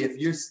free if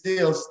you're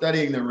still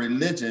studying the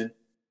religion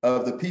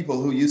of the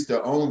people who used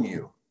to own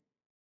you?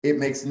 It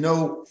makes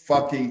no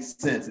fucking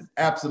sense. It's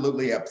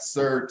absolutely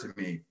absurd to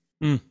me.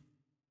 Mm.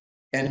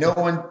 And no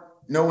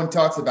one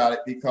talks about it,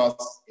 because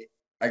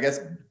I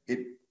guess it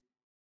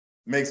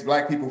makes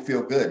Black people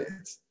feel good.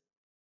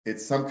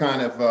 It's some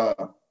kind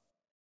of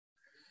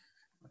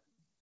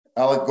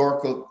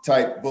allegorical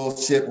type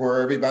bullshit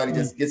where everybody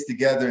just gets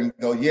together and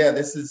go, yeah,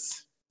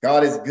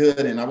 God is good,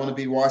 and I want to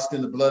be washed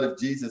in the blood of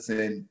Jesus,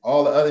 and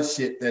all the other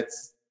shit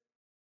that's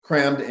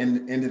crammed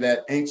into that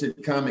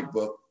ancient comic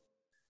book.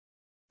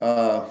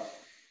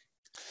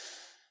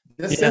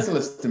 Just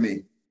senseless to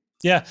me.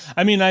 Yeah,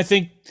 I mean, I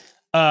think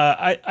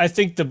I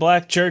think the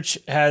Black church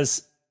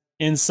has,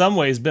 in some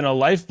ways, been a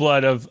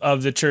lifeblood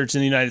of the church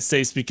in the United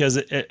States, because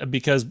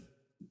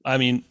I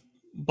mean,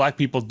 Black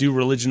people do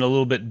religion a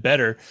little bit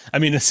better. I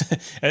mean,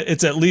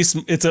 it's at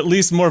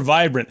least more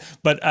vibrant.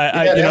 But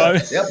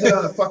they'll put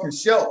on a fucking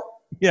show.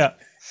 Yeah,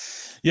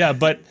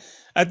 but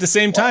at the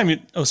same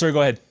time, sorry,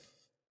 go ahead.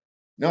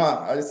 No,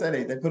 I just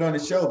said they put on a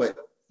show, but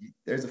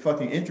there's a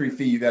fucking entry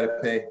fee you got to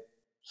pay.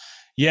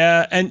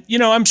 Yeah, and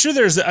I'm sure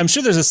there's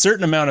a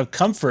certain amount of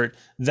comfort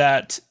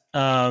that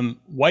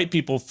white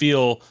people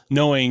feel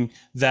knowing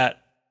that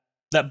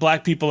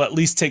Black people at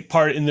least take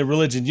part in the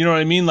religion. You know what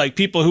I mean? Like,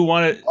 people who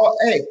want to. Oh,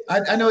 hey,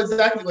 I know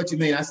exactly what you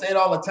mean. I say it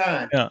all the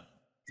time. Yeah.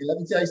 And let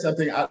me tell you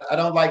something. I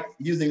don't like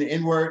using the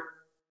N-word,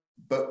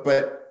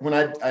 but when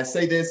I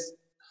say this,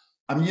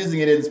 I'm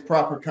using it in its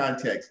proper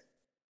context.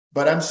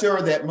 But I'm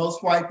sure that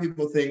most white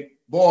people think,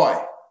 boy,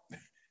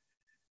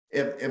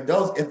 if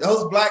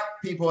those Black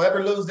people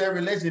ever lose their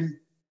religion,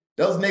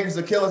 those niggas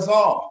will kill us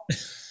all.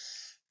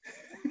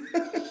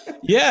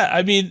 Yeah,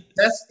 I mean,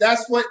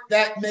 that's what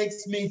that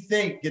makes me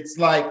think. It's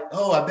like,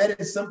 oh, I bet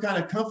it's some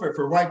kind of comfort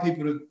for white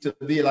people to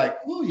be like,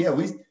 oh yeah,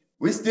 we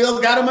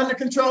still got them under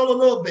control a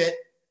little bit.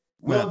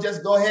 We'll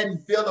just go ahead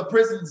and fill the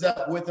prisons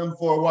up with them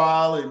for a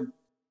while, and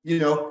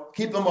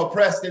keep them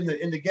oppressed in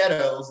the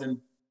ghettos, and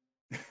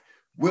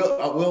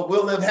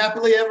we'll live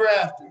happily ever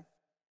after.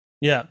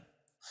 Yeah.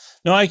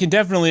 No, I can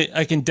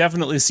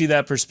definitely see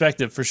that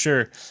perspective for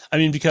sure. I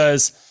mean,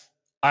 because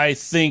I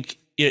think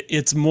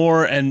it's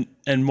more and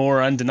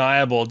more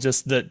undeniable,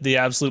 just the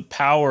absolute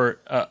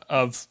power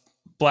of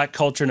Black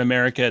culture in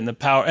America, and the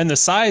power and the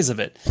size of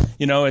it.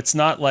 It's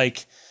not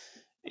like,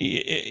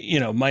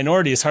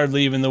 minority is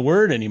hardly even the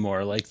word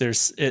anymore. Like, there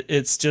still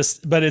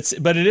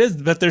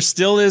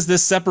is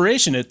this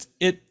separation.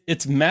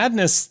 It's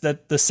madness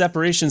that the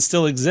separation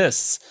still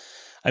exists.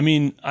 I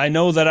mean, I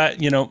know that I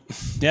know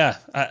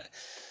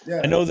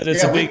that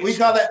it's a big. We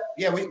call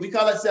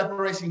that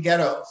separation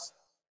ghettos.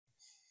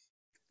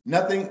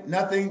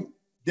 Nothing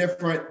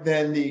different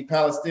than the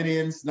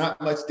Palestinians. Not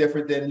much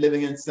different than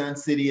living in Sun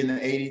City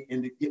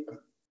in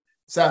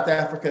South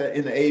Africa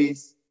in the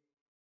 80s.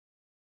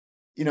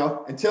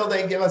 Until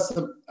they give us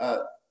some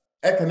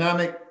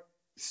economic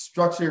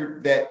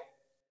structure that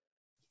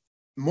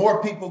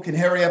more people can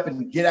hurry up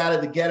and get out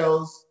of the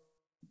ghettos.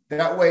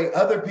 That way,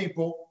 other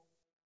people,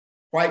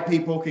 white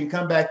people, can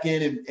come back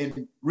in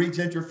and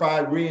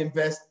re-gentrify,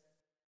 reinvest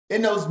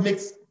in those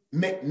mixed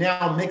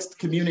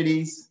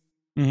communities.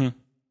 Mm-hmm.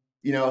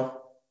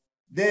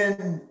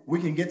 Then we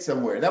can get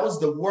somewhere. That was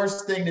the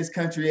worst thing this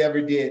country ever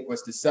did,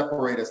 was to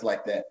separate us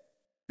like that,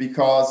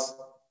 because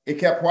it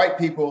kept white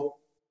people,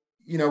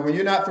 when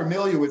you're not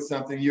familiar with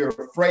something, you're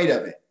afraid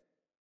of it.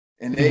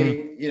 And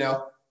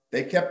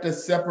they kept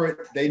us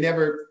separate. They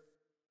never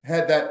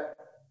had that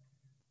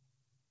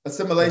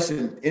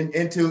assimilation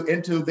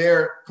into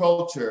their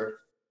culture.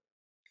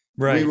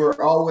 Right. We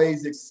were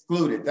always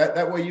excluded.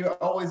 That way, you're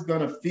always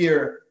going to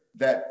fear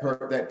that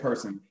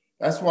person.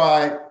 That's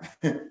why,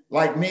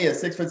 like me, a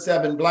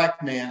 6'7"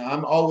 Black man,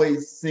 I'm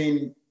always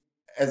seen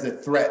as a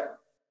threat.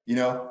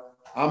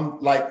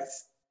 I'm like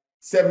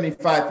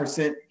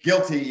 75%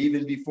 guilty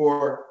even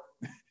before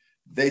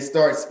they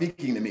start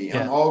speaking to me.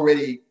 Yeah. I'm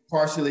already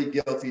partially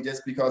guilty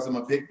just because I'm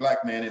a big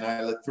Black man and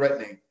I look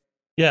threatening.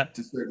 Yeah.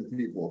 To certain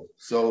people.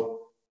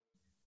 So,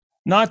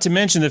 not to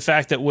mention the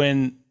fact that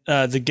when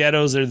the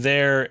ghettos are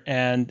there,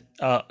 and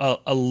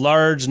a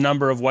large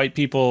number of white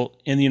people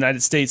in the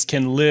United States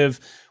can live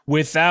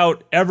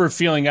without ever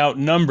feeling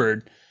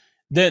outnumbered,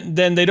 then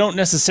they don't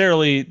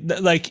necessarily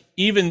like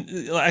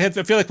even. I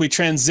feel like we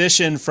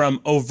transition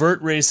from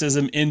overt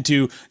racism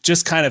into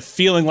just kind of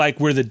feeling like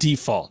we're the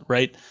default,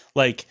 right?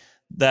 Like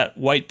that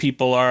white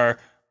people are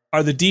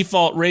the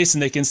default race,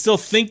 and they can still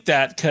think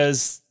that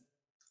because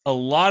a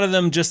lot of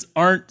them just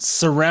aren't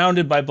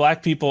surrounded by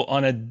black people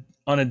on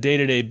a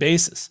day-to-day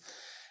basis.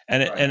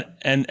 And right.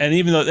 and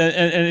even though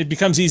and it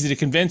becomes easy to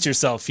convince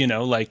yourself,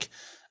 like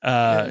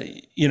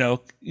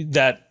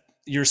that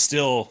you're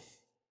still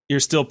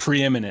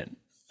preeminent.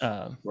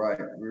 Right.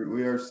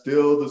 We are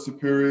still the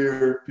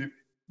superior people.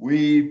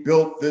 We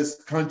built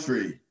this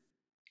country.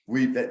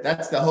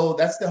 That's the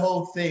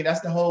whole thing.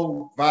 That's the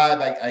whole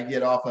vibe I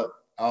get off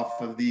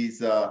of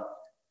these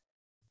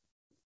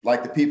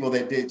like the people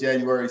that did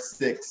January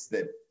 6th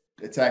that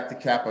attacked the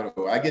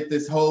Capitol. I get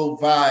this whole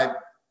vibe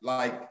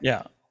like,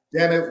 yeah,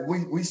 damn it,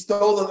 we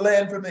stole the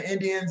land from the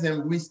Indians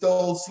and we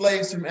stole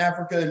slaves from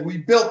Africa and we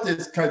built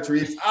this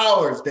country. It's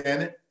ours,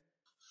 damn it.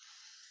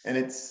 And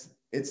it's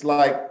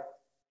like,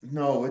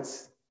 no,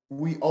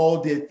 we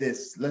all did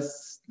this.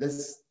 Let's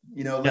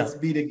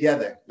be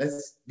together.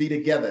 Let's be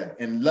together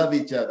and love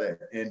each other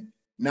and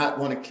not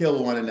want to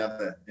kill one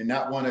another and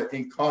not want to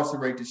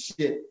incarcerate the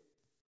shit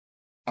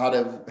out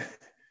of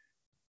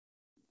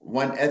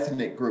one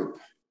ethnic group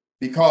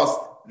because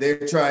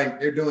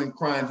they're doing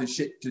crimes and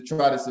shit to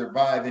try to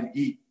survive and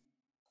eat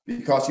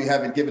because you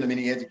haven't given them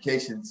any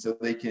education so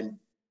they can,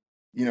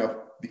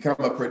 become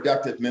a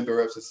productive member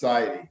of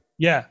society.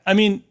 Yeah. I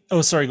mean,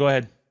 oh, sorry, go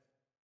ahead.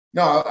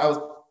 No, I was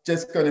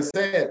just going to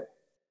say it.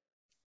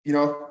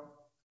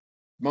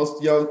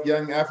 Most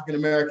young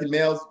African-American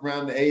males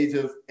around the age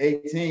of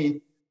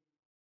 18,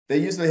 they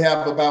usually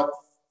have about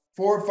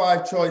 4 or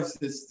 5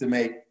 choices to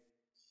make.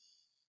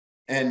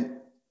 And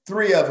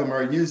 3 of them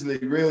are usually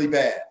really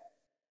bad.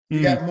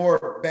 You got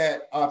more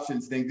bad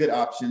options than good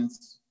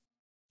options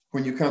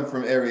when you come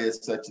from areas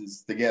such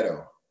as the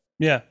ghetto.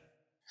 Yeah.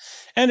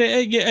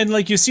 And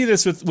like you see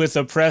this with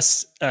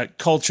oppressed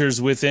cultures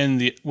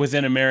within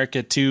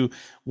America too,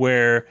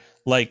 where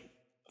like,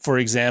 for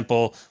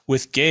example,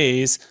 with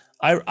gays,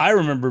 I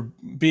remember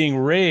being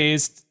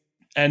raised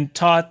and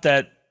taught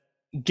that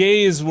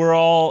gays were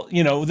all,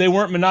 they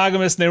weren't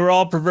monogamous and they were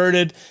all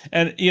perverted.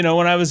 And,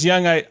 when I was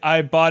young,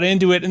 I bought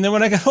into it. And then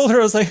when I got older,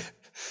 I was like,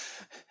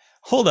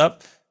 hold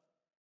up.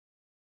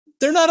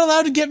 They're not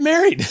allowed to get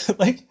married.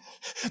 Like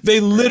they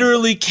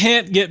literally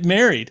can't get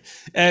married.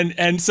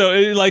 And so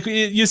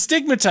you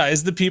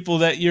stigmatize the people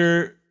that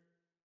you're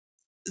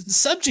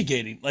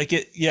subjugating. Like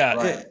it. Yeah.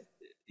 Right.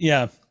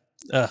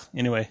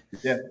 Anyway.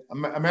 Yeah.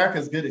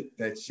 America's good at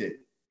that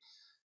shit.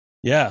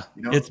 Yeah.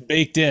 It's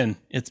baked in.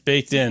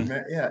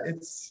 Yeah.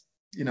 It's,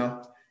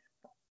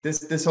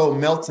 this whole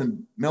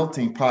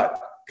melting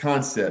pot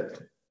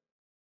concept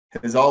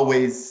has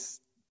always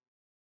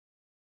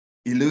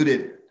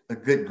eluded a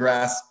good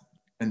grasp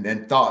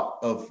and thought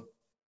of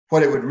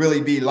what it would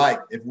really be like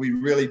if we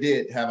really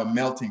did have a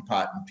melting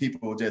pot and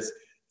people just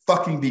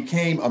fucking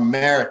became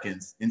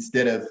Americans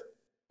instead of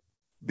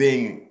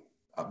being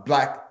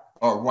black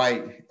or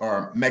white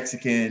or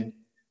Mexican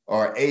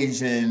or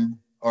Asian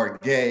or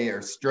gay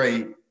or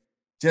straight,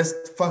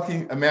 just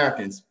fucking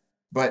Americans.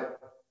 But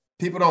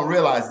people don't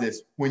realize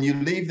this. When you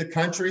leave the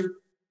country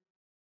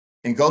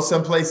and go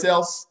someplace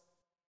else,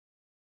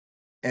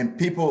 and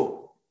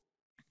people,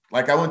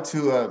 like I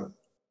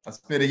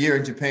spent a year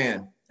in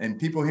Japan, and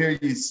people hear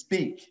you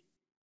speak,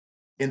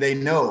 and they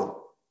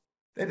know,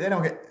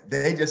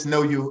 they just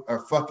know you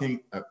are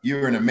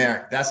you're an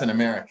American. That's an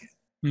American.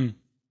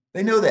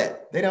 They know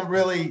that. They don't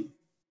really,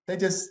 and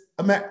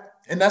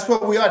that's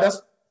what we are.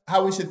 That's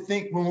how we should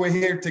think when we're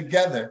here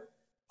together,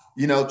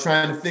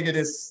 trying to figure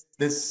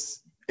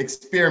this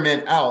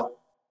experiment out.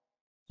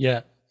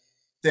 Yeah.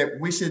 That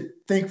we should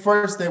think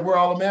first that we're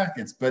all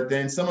Americans, but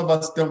then some of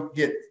us don't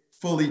get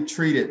fully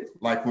treated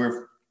like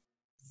we're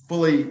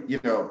fully,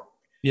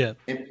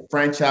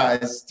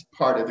 franchised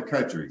part of the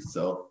country.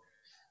 So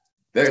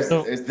there's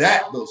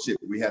that bullshit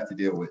we have to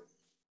deal with.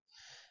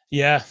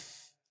 Yeah.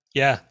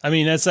 Yeah. I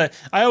mean, I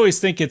always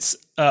think it's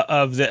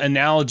of the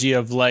analogy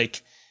of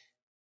like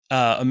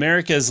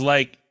America's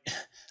like,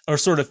 or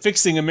sort of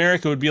fixing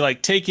America would be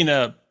like taking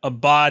a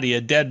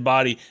dead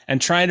body and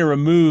trying to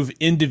remove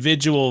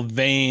individual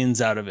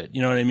veins out of it.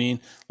 You know what I mean?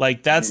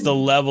 Like that's the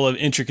level of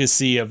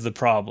intricacy of the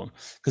problem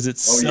because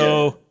it's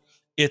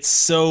it's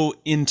so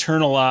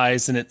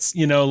internalized and it's,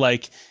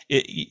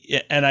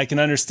 and I can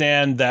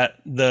understand that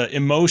the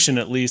emotion,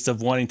 at least,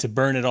 of wanting to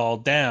burn it all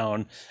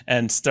down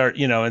and start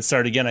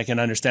again. I can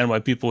understand why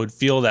people would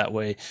feel that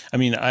way. I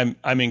mean,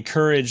 I'm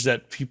encouraged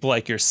that people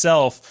like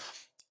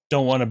yourself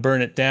don't want to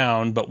burn it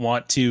down, but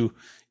want to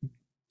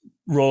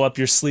roll up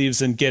your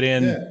sleeves and get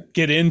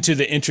into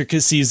the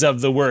intricacies of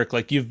the work.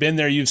 Like you've been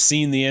there, you've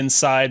seen the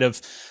inside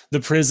of the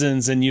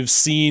prisons, and you've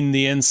seen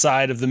the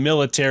inside of the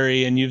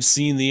military, and you've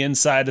seen the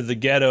inside of the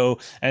ghetto.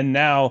 And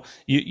now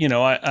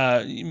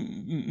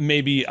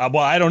maybe, well,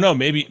 I don't know,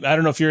 I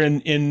don't know if you're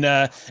in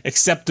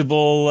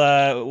acceptable,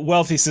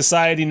 wealthy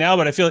society now,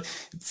 but I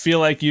feel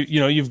like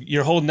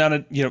you're holding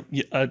down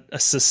a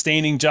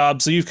sustaining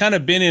job. So you've kind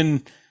of been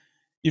in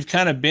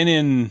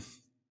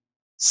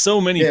so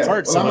many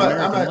parts of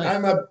American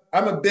life.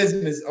 I'm a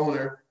business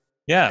owner.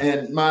 Yeah.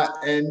 And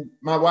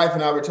my wife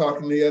and I were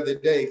talking the other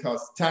day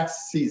because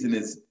tax season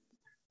is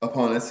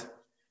upon us.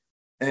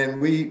 And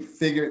we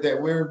figured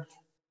that we're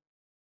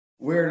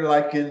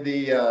like in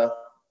the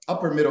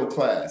upper middle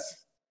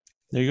class.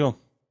 There you go.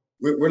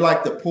 We're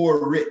like the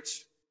poor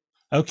rich.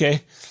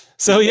 Okay.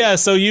 So yeah,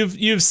 so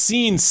you've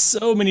seen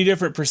so many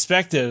different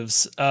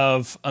perspectives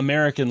of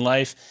American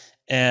life,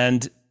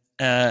 and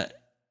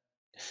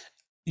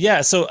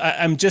yeah, so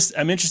I'm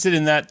interested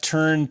in that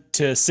turn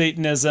to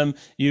Satanism.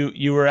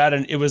 You were at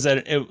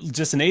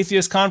just an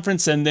atheist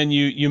conference, and then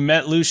you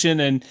met Lucien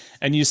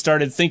and you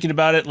started thinking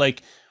about it.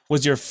 Like,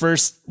 what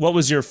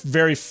was your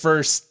very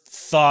first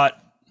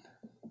thought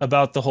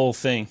about the whole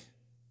thing?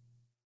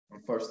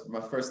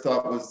 My first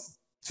thought was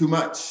too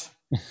much.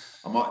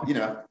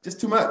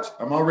 Just too much.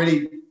 I'm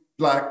already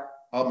black.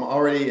 I'm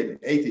already an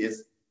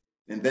atheist,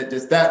 and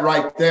that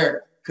right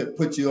there could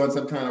put you on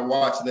some kind of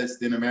watch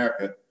list in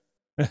America.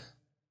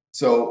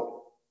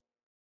 So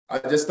I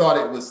just thought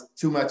it was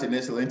too much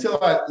initially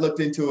until I looked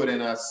into it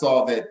and I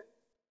saw that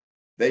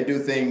they do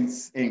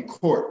things in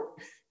court,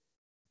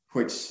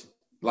 which,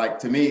 like,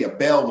 to me, a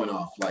bell went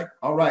off. Like,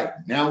 all right,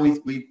 now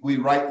we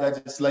write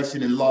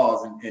legislation and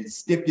laws and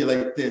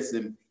stipulate this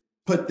and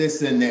put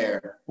this in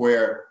there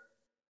where,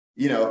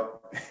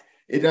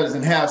 it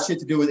doesn't have shit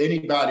to do with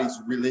anybody's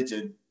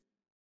religion.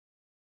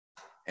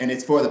 And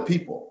it's for the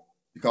people,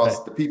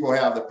 because the people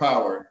have the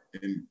power,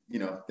 and,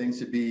 things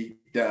should be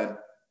done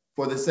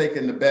for the sake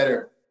and the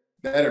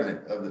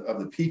betterment of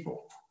the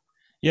people.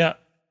 Yeah.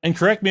 And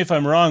correct me if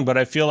I'm wrong, but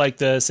I feel like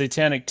the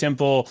Satanic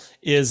Temple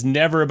is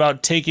never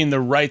about taking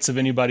the rights of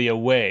anybody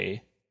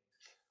away,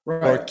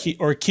 right,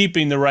 or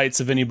keeping the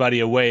rights of anybody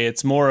away.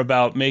 It's more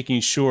about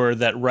making sure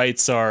that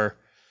rights are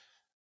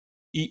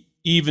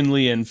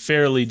evenly and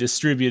fairly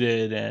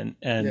distributed and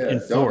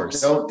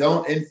enforced.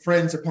 Don't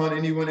infringe upon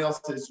anyone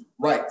else's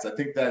rights. I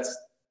think that's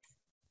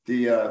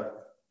the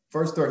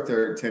first or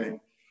third tenet.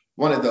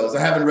 One of those.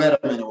 I haven't read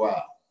them in a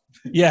while.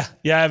 Yeah,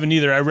 I haven't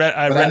either. I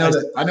know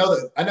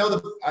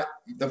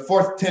the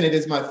fourth tenet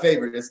is my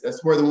favorite.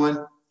 That's where the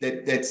one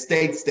that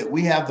states that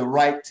we have the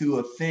right to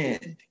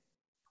offend.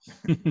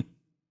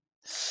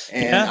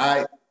 And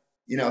I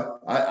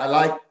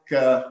like.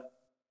 I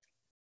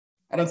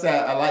don't say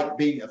I like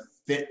being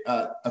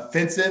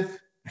offensive,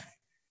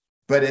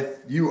 but if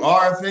you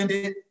are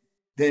offended,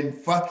 then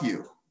fuck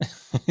you.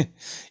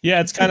 Yeah,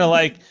 it's kind of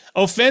like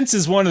offense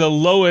is one of the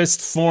lowest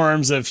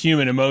forms of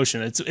human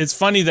emotion. It's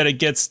funny that it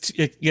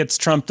gets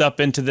trumped up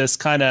into this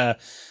kind of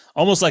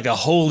almost like a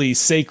holy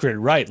sacred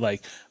right.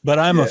 Like, but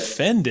I'm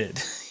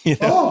offended.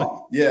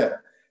 Oh yeah.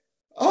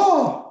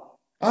 Oh,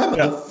 I'm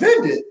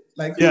offended.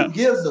 Like, who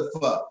gives a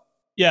fuck?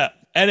 Yeah,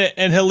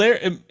 and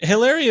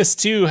hilarious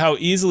too how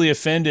easily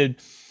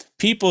offended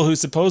people who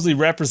supposedly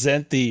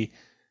represent the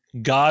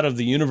God of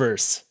the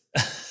universe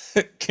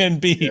can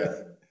be.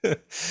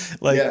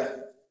 Yeah.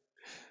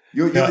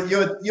 You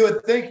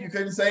would think you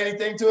couldn't say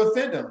anything to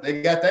offend them.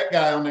 They got that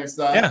guy on their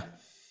side. Yeah,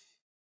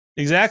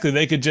 exactly.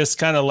 They could just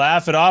kind of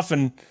laugh it off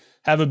and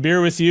have a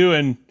beer with you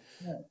and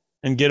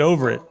get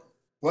over it.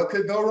 What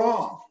could go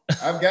wrong?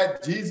 I've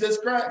got Jesus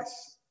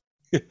Christ.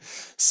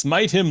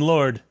 Smite him,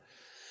 Lord.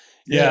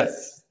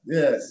 Yes.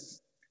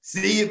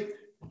 See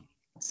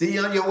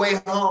you on your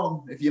way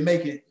home if you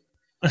make it.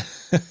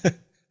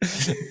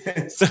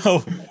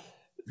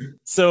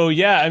 So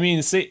yeah, I mean,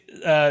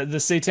 the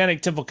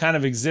Satanic Temple kind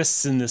of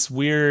exists in this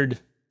weird,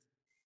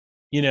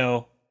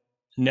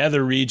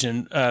 nether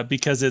region,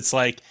 because it's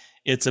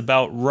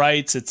about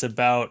rights, it's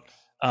about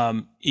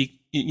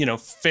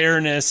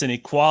fairness and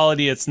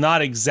equality. It's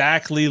not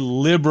exactly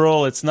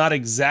liberal. It's not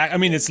exact. I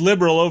mean, it's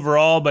liberal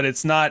overall, but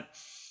it's not.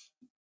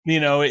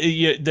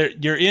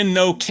 You're in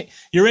no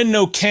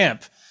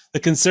camp. The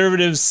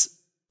conservatives.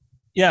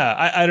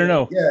 Yeah, I don't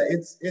know. Yeah,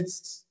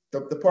 it's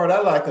the part I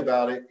like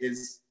about it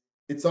is.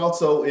 It's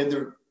also in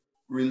the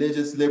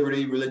religious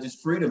liberty, religious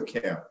freedom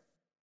camp.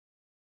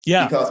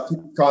 Yeah.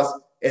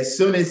 Because as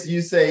soon as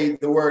you say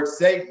the word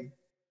Satan,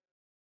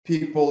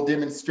 people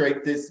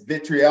demonstrate this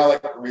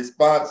vitriolic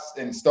response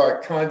and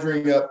start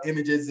conjuring up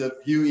images of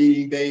you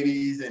eating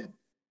babies and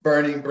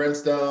burning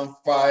brimstone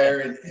fire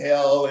and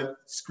hell and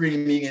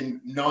screaming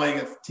and gnawing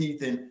of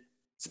teeth and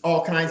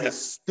all kinds of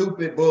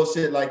stupid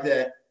bullshit like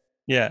that.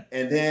 Yeah.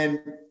 And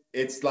then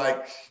it's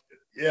like,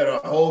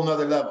 a whole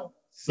nother level.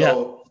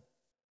 So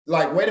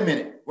like, wait a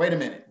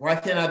minute. Why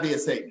can't I be a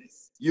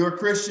Satanist? You're a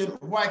Christian.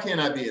 Why can't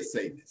I be a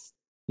Satanist?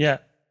 Yeah.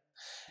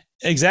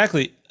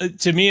 Exactly.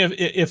 To me,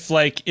 if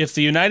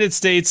the United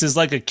States is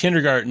like a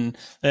kindergarten,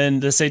 then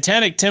the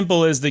Satanic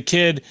Temple is the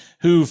kid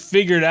who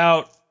figured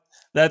out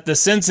that the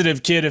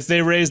sensitive kid, if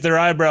they raise their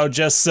eyebrow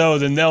just so,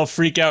 then they'll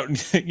freak out and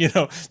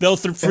they'll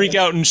freak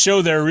out and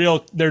show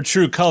their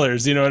true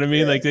colors. You know what I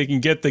mean? Yeah. Like they can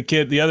get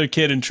the other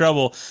kid in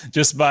trouble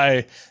just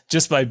by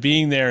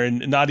being there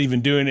and not even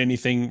doing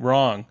anything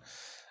wrong.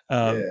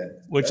 I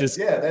like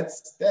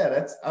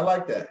that. I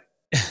like that.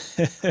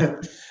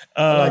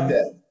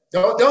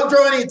 Don't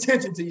draw any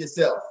attention to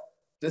yourself.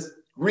 Just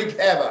wreak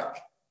havoc.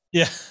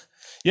 Yeah.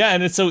 Yeah,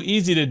 and it's so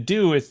easy to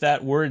do with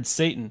that word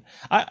Satan.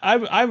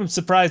 I'm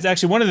surprised.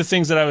 Actually, one of the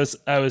things that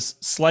I was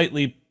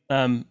slightly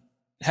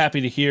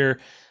happy to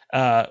hear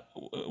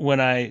when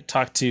I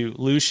talked to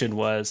Lucian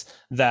was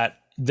that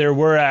there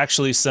were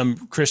actually some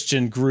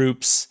Christian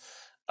groups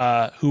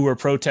who were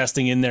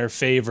protesting in their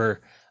favor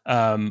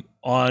on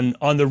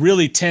the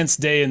really tense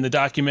day in the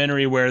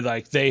documentary where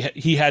like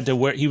he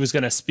was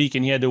going to speak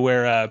and he had to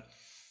wear a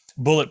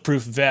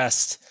bulletproof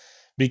vest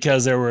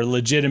because there were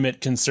legitimate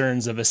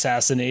concerns of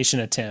assassination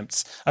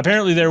attempts.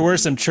 Apparently there were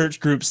some church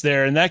groups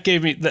there, and that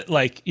gave me that,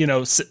 like,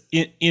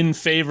 in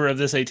favor of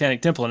the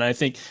Satanic Temple. And I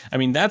think,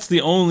 that's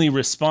the only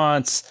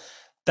response.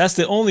 That's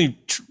the only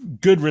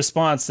good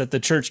response that the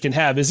church can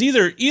have is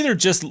either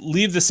just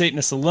leave the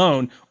Satanists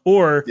alone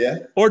or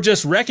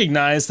just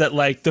recognize that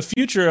like the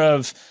future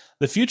of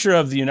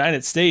the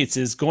United States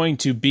is going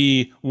to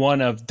be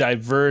one of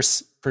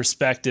diverse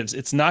perspectives.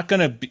 It's not going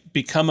to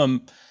become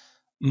a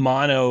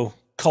mono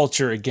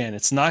culture again.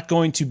 It's not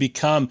going to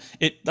become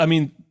it.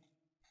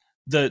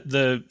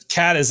 The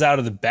cat is out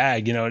of the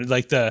bag,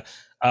 like the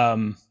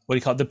what do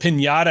you call it? The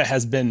piñata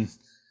has been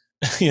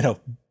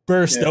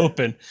burst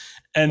open.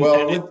 And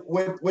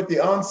with the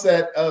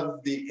onset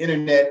of the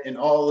internet and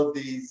all of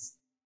these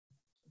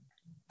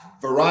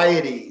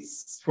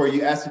varieties where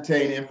you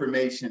ascertain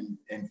information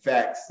and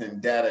facts and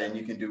data and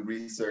you can do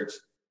research,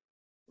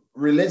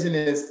 religion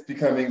is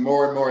becoming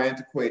more and more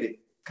antiquated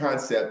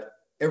concept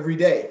every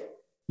day.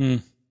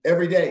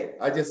 Every day.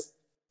 I just,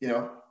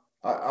 I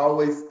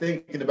always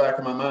think in the back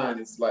of my mind,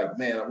 it's like,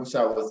 man, I wish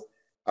I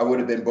would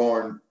have been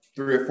born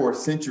 3 or 4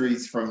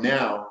 centuries from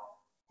now,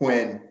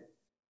 when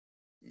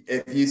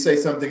if you say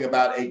something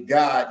about a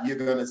god, you're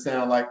going to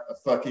sound like a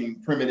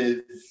fucking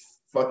primitive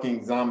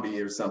fucking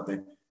zombie or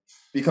something,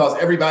 because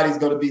everybody's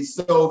going to be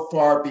so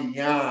far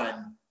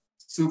beyond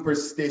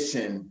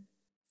superstition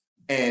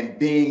and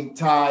being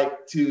tied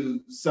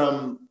to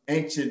some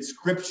ancient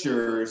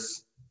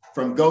scriptures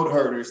from goat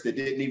herders that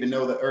didn't even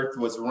know the earth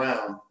was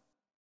round.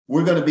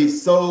 We're going to be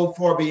so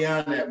far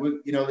beyond that.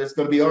 There's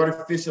going to be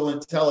artificial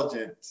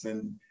intelligence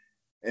and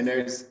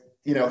there's,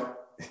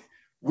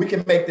 we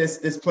can make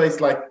this place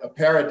like a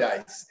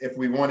paradise if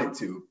we wanted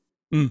to.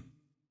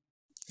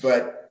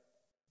 But,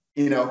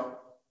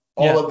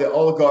 all of the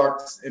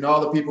oligarchs and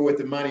all the people with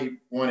the money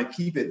want to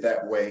keep it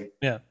that way.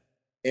 Yeah.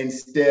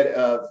 Instead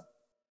of,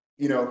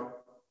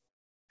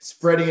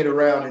 spreading it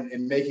around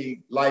and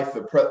making life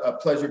a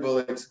pleasurable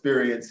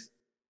experience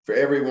for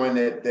everyone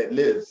that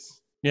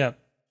lives. Yeah.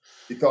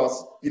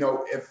 Because,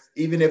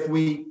 if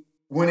we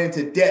went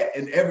into debt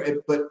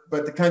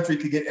but the country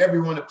could get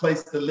everyone a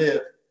place to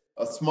live,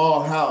 a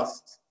small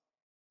house,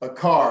 a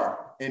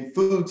car, and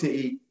food to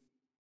eat,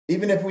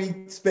 even if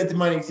we spent the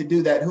money to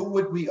do that, who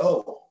would we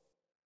owe?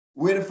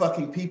 We're the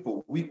fucking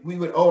people. We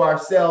would owe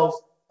ourselves,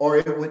 or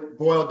it would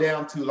boil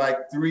down to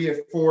like 3 or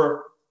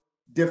 4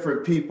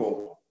 different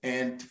people.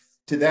 And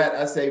to that,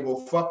 I say, well,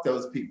 fuck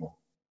those people.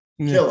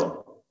 Kill them.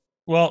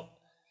 Well,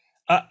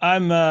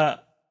 I'm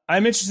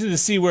interested to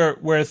see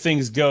where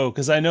things go,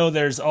 because I know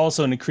there's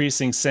also an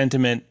increasing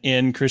sentiment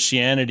in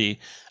Christianity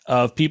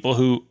of people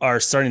who are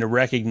starting to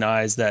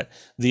recognize that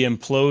the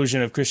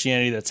implosion of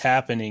Christianity that's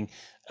happening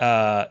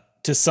to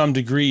some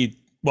degree,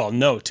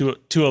 to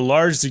a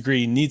large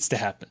degree, needs to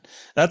happen.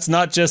 That's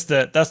not just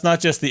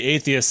the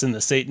atheists and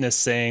the Satanists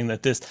saying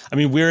that this.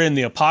 We're in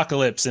the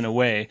apocalypse in a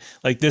way.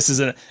 Like this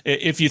is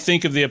if you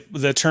think of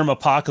the term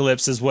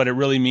apocalypse as what it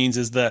really means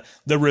is the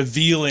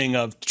revealing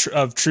of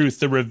truth,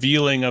 the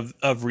revealing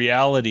of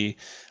reality.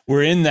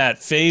 We're in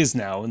that phase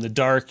now, and the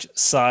dark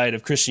side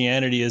of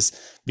Christianity is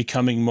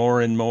becoming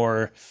more and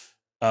more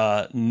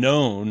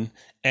known.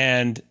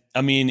 And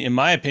in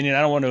my opinion,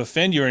 I don't want to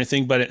offend you or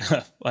anything, but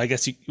I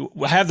guess you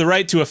have the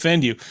right to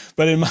offend you.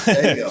 But in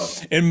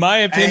my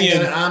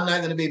opinion, I'm not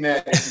going to be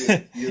mad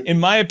at you.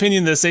 In my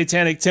opinion, the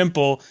Satanic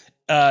Temple,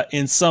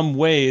 in some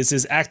ways,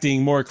 is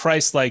acting more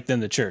Christ-like than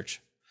the church.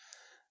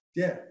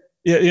 Yeah.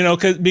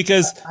 Yeah,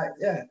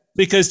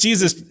 because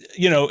Jesus,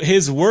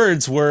 his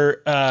words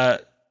were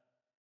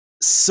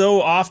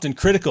so often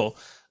critical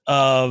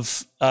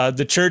of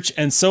the church,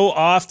 and so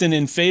often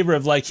in favor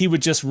of, like, he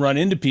would just run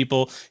into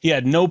people. He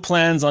had no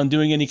plans on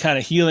doing any kind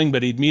of healing,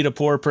 but he'd meet a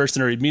poor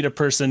person, or he'd meet a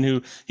person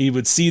who he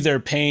would see their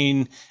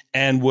pain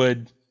and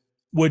would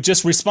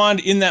just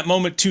respond in that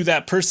moment to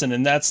that person.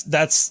 And that's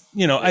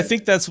I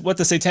think that's what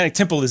the Satanic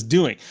Temple is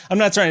doing. I'm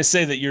not trying to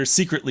say that you're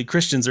secretly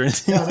Christians or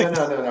anything.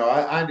 No.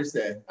 I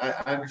understand. I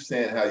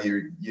understand how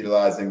you're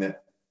utilizing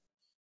that.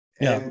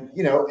 And,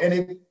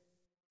 and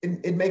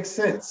it makes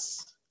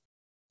sense.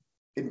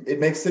 It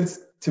makes sense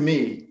to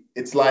me.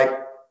 It's like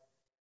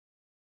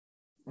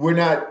we're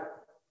not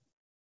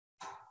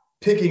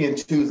picking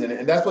and choosing,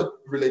 and that's what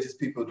religious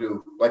people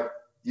do. Like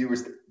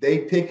they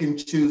pick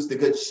and choose the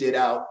good shit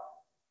out.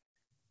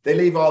 They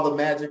leave all the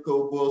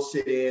magical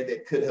bullshit in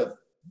that could have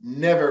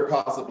never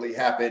possibly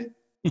happened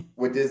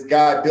with this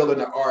guy building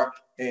an ark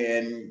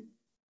and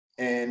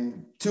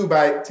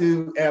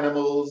 2x2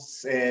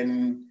 animals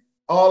and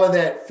all of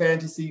that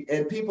fantasy.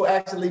 And people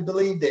actually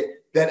believed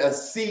that a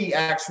sea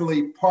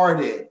actually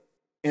parted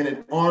in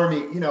an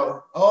army,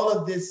 all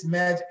of this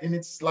magic. And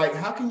it's like,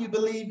 how can you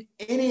believe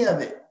any of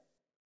it?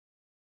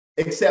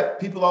 Except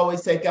people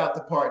always take out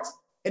the parts,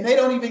 and they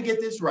don't even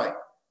get this right.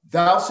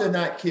 Thou shalt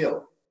not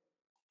kill.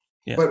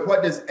 Yeah. But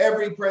what does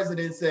every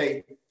president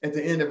say at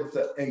the end of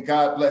it? And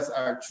God bless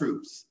our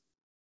troops.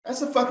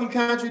 That's a fucking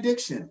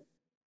contradiction.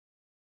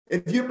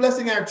 If you're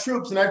blessing our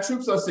troops and our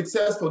troops are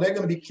successful, they're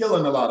going to be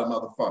killing a lot of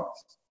motherfuckers.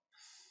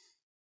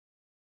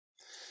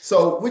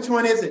 So which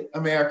one is it,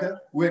 America?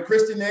 We're a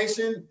Christian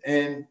nation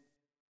and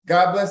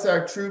God bless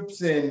our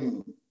troops.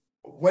 And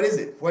what is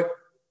it?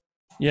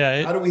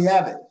 How do we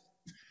have it?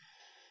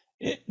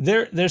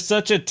 There's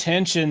such a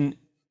tension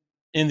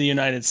in the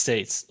United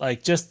States,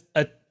 like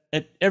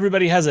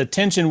everybody has a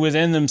tension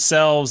within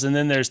themselves, and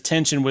then there's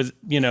tension with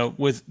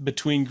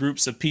between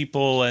groups of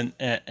people, and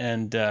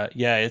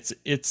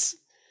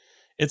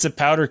it's a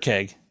powder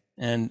keg,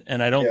 and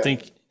I don't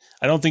think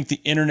the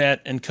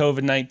internet and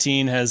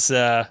COVID-19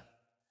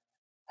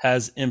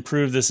 has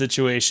improved the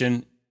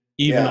situation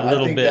even a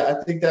little bit.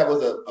 I think that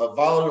was a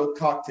volatile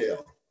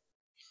cocktail.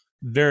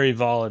 Very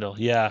volatile,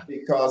 yeah.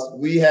 Because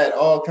we had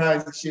all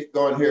kinds of shit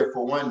going here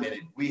for 1 minute.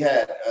 We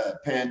had a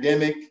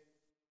pandemic.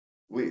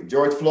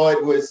 George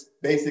Floyd was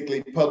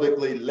basically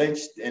publicly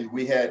lynched, and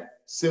we had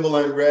civil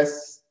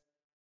unrest.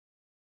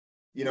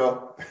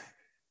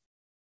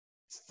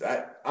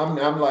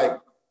 I'm like,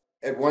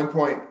 at one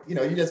point,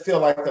 you just feel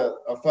like a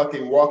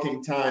fucking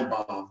walking time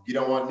bomb. You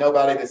don't want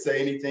nobody to say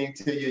anything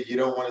to you. You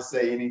don't want to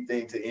say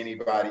anything to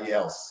anybody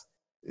else.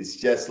 It's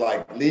just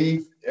like,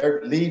 leave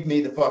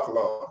me the fuck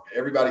alone.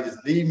 Everybody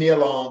just leave me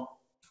alone,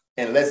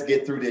 and let's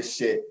get through this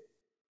shit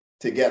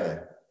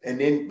together.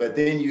 But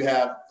then you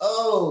have,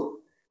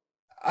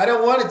 I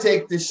don't want to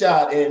take the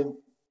shot. And,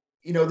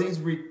 these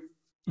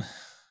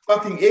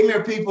fucking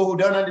ignorant people who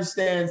don't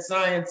understand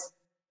science,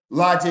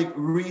 logic,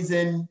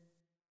 reason,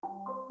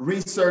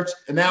 research,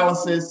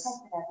 analysis.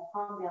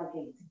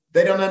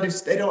 They don't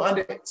understand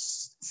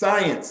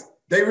science.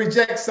 They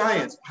reject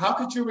science. How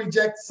could you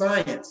reject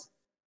science?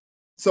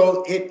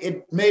 So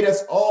it made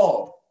us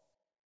all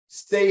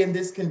stay in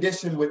this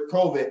condition with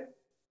COVID.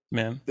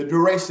 Man, the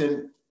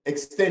duration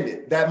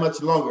extended that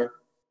much longer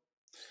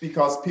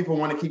because people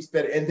want to keep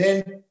spreading. And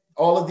then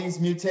all of these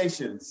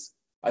mutations.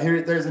 I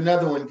hear there's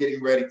another one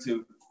getting ready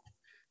to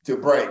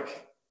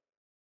break.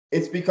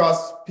 It's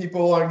because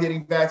people are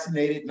getting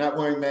vaccinated, not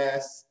wearing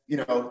masks,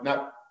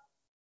 not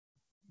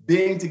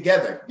being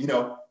together.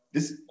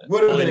 This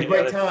would have been a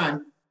great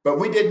time, but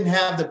we didn't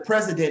have the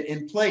president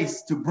in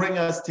place to bring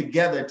us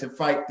together to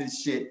fight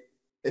this shit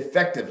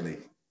effectively.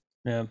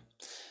 Yeah.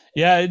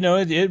 Yeah, no,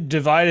 it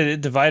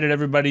divided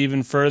everybody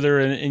even further,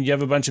 and you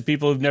have a bunch of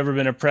people who've never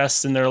been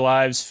oppressed in their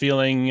lives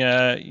feeling,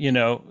 a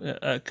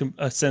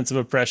sense of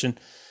oppression.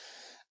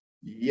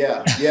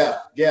 Yeah.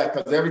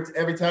 Because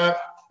every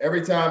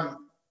time,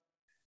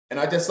 and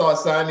I just saw a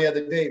sign the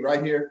other day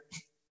right here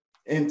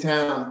in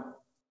town,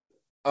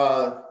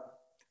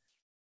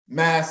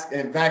 mask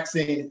and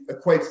vaccine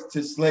equates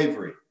to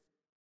slavery.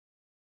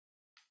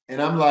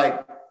 And I'm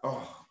like,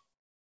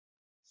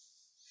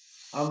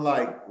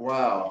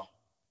 wow.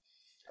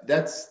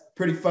 That's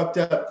pretty fucked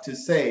up to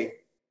say,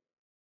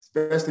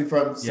 especially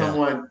from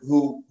someone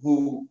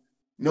who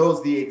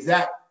knows the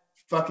exact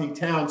fucking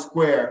town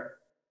square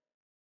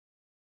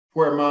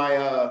where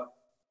my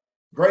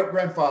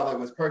great-grandfather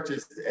was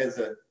purchased as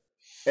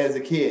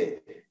a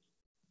kid.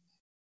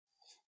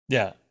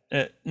 Yeah,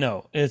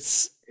 no,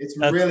 it's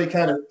really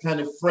kind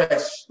of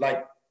fresh.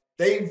 Like,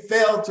 they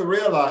failed to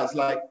realize,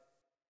 like,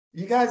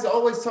 you guys are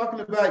always talking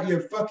about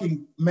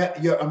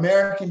your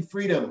American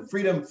freedom.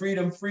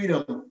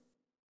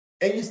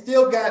 And you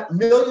still got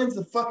millions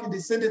of fucking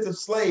descendants of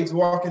slaves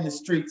walking the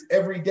streets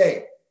every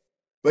day.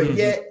 But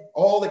yet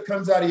all that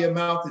comes out of your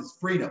mouth is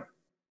freedom.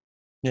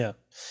 Yeah.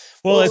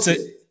 Well, and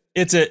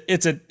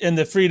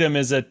the freedom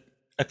is a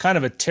kind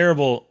of a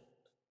terrible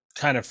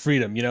kind of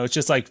freedom. It's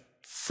just like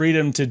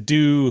freedom to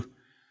do,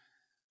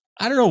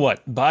 I don't know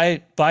what,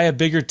 buy a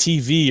bigger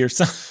TV or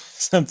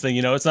something,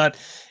 it's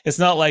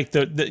not like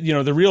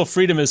the real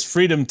freedom is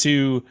freedom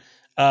to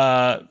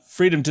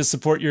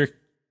support your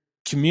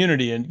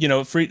community,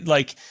 and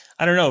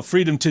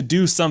freedom to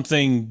do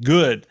something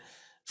good,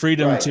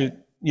 freedom to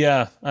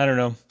I don't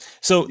know.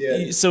 So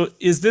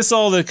is this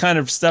all the kind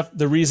of stuff,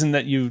 the reason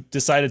that you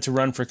decided to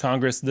run for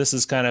Congress? This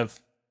is kind of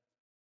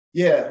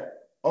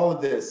all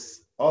of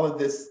this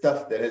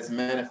stuff that has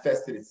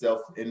manifested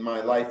itself in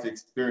my life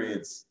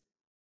experience,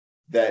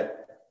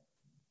 that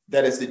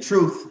is the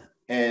truth,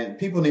 and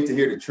people need to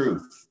hear the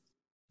truth.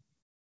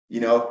 You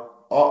know,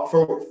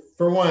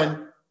 for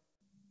one,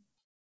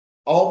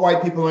 all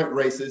white people aren't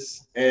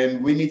racist,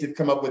 and we need to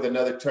come up with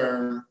another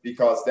term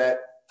because that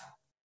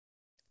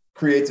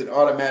creates an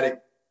automatic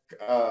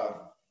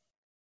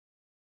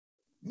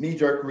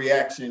knee-jerk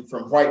reaction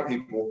from white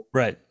people.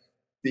 Right.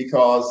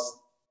 Because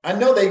I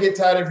know they get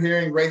tired of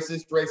hearing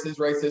racist, racist,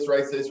 racist,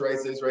 racist,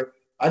 racist, racist.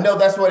 I know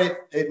that's what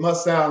it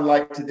must sound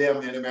like to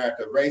them in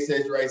America.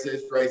 Racist,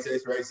 racist,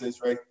 racist,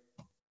 racist, racist.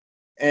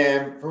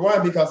 And for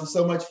one, because there's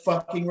so much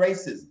fucking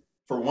racism,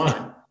 for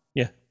one.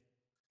 Yeah.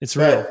 It's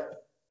real.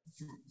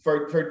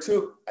 For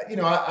two, you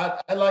know,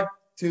 I like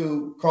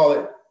to call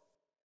it,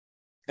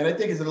 and I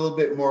think it's a little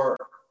bit more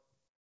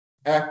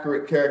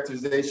accurate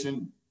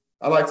characterization.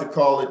 I like to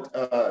call it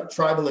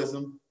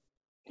tribalism.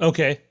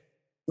 Okay.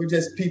 We're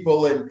just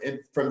people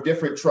from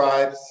different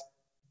tribes,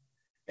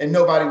 and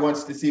nobody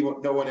wants to see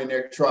no one in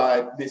their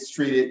tribe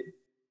mistreated.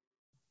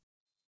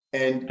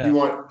 And you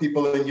want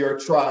people in your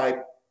tribe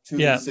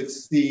to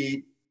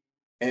succeed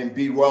and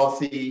be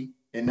wealthy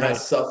and not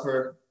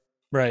suffer.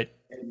 Right.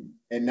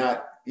 And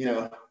not, you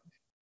know,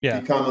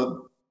 become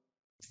a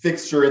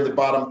fixture in the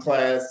bottom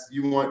class.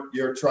 You want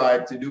your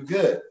tribe to do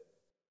good.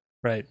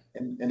 Right.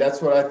 And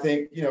that's what I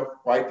think, you know,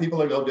 white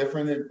people are no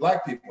different than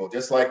black people,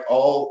 just like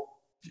all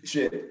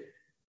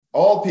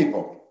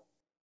people,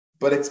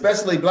 but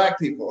especially black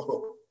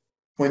people.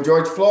 When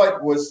George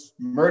Floyd was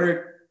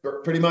murdered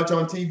pretty much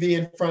on TV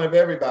in front of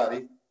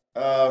everybody,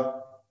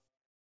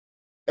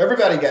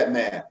 everybody got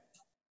mad.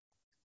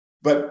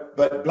 But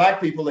black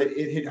people, it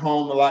hit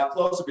home a lot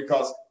closer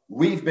because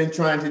we've been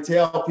trying to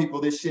tell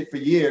people this shit for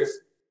years,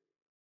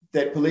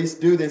 that police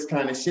do this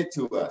kind of shit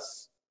to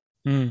us.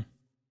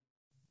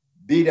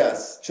 Beat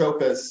us,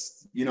 choke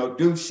us, you know,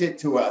 do shit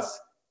to us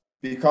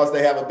because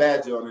they have a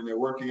badge on and they're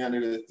working under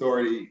the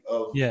authority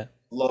of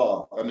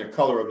law, under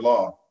color of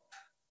law.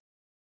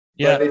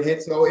 Yeah. But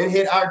it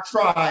hit our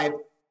tribe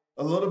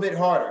a little bit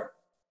harder.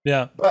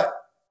 Yeah. But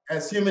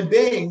as human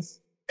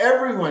beings,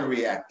 everyone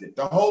reacted.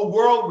 The whole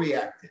world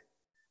reacted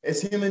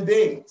as human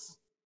beings.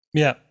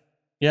 Yeah.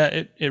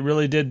 Yeah, it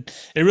really did.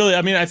 It really,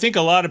 I mean, I think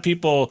a lot of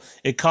people,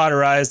 it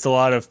cauterized a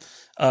lot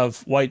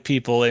of white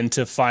people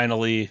into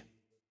finally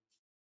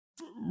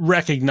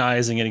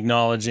recognizing and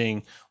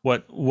acknowledging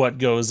what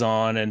goes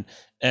on,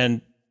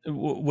 and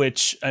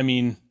which, I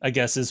mean, I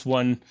guess is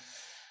one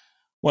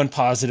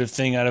positive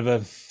thing out of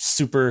a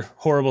super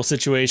horrible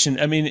situation.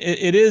 I mean,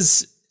 it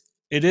is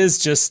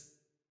just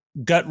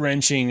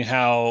gut-wrenching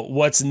how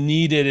what's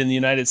needed in the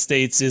United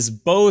States is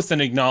both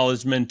an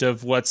acknowledgement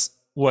of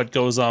what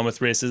goes on with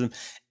racism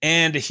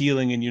and a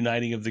healing and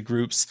uniting of the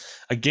groups.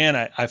 Again,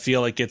 I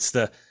feel like it's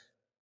the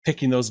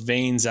picking those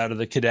veins out of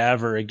the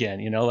cadaver again,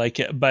 you know, like,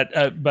 but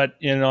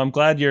you know, I'm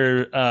glad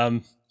you're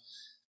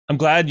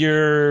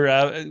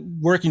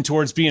working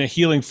towards being a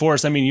healing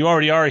force. I mean, you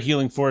already are a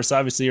healing force.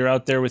 Obviously you're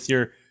out there with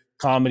your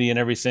comedy and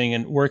everything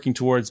and working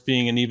towards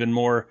being an even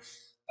more,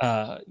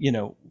 you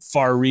know,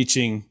 far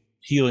reaching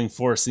healing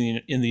force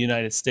in the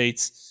United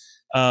States.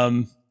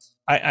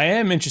 I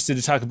am interested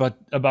to talk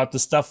about the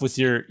stuff with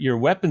your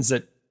weapons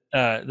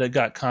that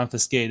got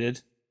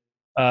confiscated.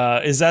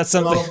 Is that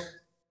something? Well,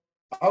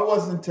 I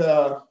wasn't,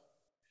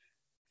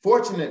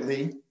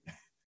 fortunately,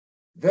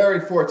 very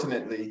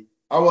fortunately,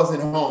 I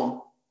wasn't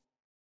home,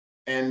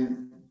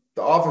 and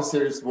the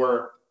officers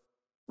were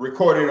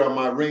recorded on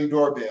my Ring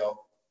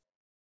doorbell,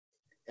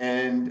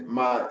 and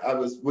I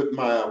was with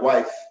my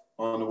wife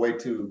on the way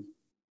to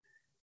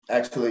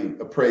actually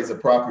appraise a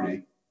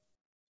property,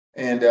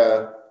 and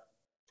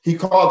he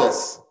called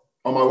us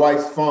on my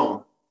wife's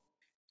phone,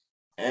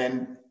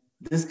 and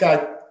this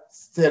guy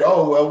said,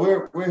 "Oh, well,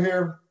 we're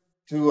here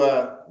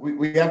to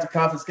we have to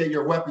confiscate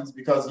your weapons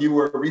because you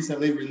were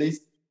recently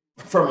released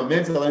from a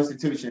mental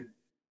institution."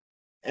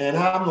 And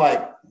I'm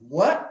like,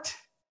 what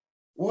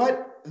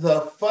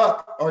the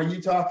fuck are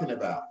you talking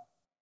about?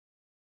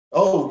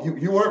 Oh,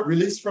 you weren't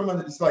released from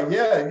it's like,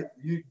 yeah,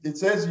 it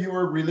says you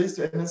were released.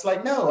 And it's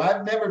like, no,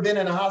 I've never been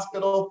in a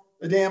hospital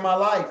a day in my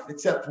life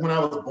except when I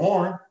was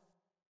born.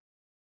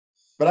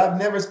 But I've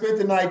never spent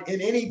the night in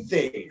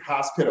anything,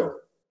 hospital,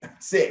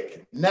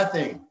 sick,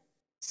 nothing.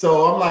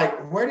 So I'm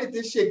like, where did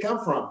this shit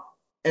come from?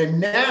 And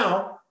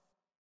now,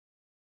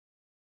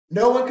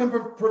 no one can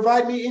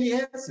provide me any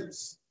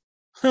answers.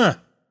 Huh.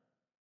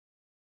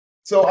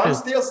 So I'm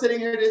still sitting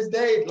here this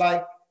day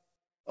like,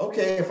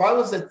 okay, if I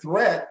was a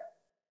threat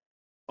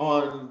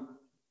on,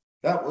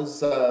 that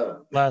was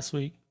last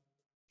week,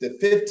 the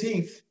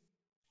 15th,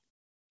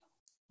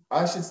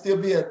 I should still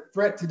be a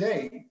threat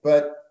today.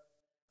 But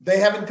they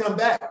haven't come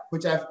back,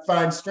 which I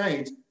find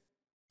strange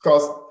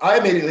because I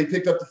immediately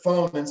picked up the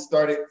phone and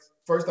started.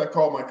 First, I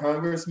called my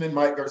congressman,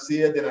 Mike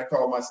Garcia. Then I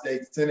called my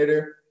state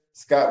senator,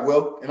 Scott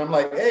Wilk. And I'm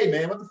like, hey,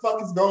 man, what the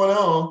fuck is going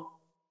on?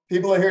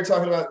 People are here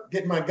talking about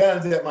getting my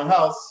guns at my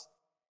house.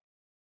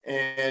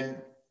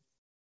 And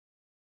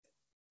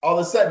all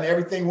of a sudden,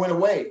 everything went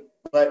away.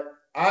 But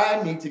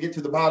I need to get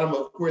to the bottom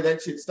of where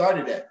that shit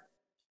started at.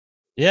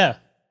 Yeah.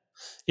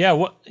 Yeah.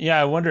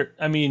 I wonder.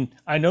 I mean,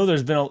 I know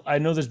there's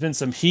been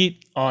some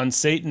heat on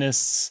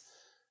Satanists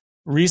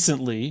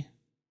recently.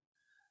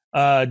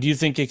 Do you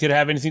think it could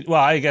have anything?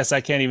 Well, I guess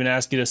I can't even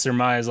ask you to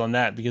surmise on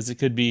that because it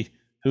could be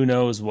who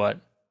knows what.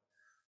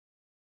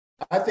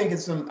 I think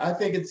it's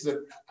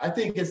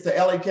the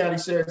LA County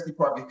Sheriff's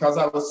Department because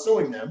I was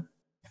suing them.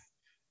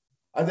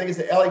 I think it's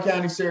the LA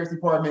County Sheriff's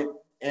Department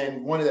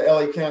and one of the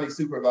LA County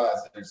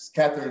supervisors,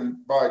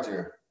 Catherine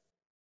Barger.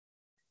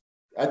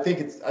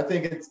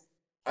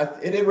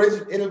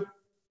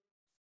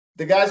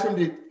 The guys from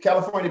the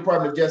California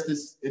Department of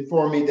Justice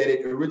informed me that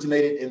it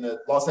originated in the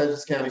Los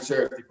Angeles County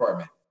Sheriff's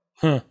Department.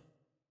 Huh.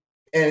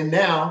 And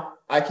now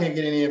I can't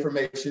get any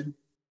information.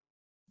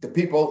 The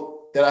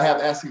people that I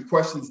have asking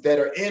questions that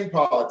are in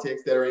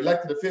politics, that are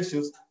elected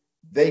officials,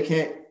 they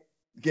can't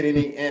get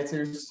any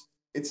answers.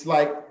 It's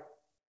like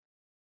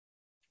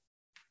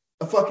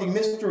a fucking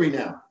mystery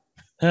now.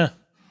 Huh.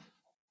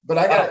 But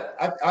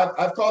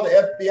I've called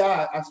the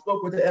FBI. I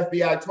spoke with the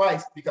FBI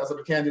twice because I'm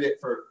a candidate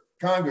for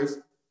Congress.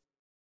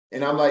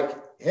 And I'm like,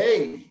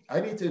 hey,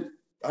 I need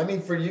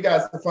for you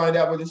guys to find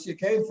out where this shit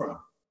came from.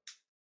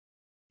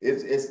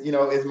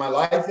 Is my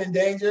life in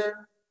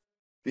danger?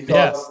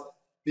 Because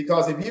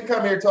if you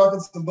come here talking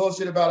some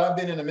bullshit about I've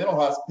been in a mental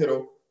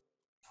hospital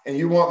and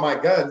you want my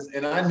guns,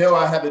 and I know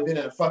I haven't been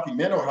in a fucking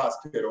mental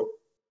hospital,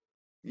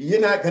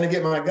 you're not going to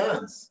get my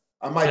guns.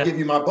 I might give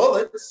you my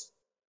bullets.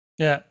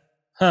 Yeah.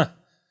 Huh.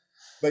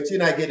 But you're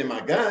not getting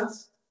my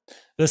guns.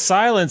 The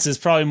silence is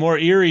probably more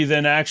eerie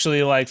than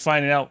actually like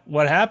finding out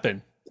what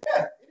happened.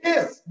 Yeah, it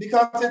is.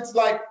 Because it's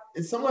like,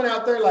 is someone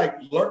out there like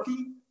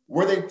lurking?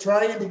 Were they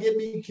trying to get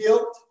me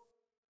killed?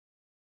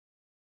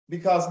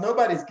 Because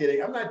nobody's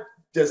getting, I'm not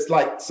just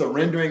like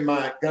surrendering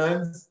my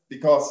guns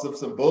because of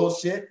some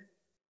bullshit.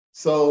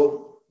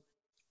 So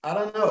I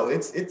don't know.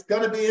 It's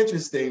going to be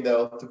interesting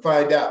though to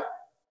find out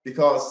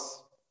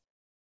because,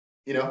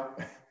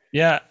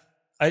 Yeah.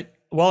 I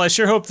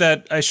sure hope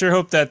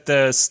that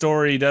the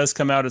story does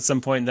come out at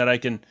some point that I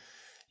can,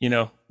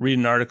 read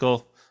an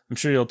article. I'm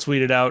sure you'll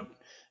tweet it out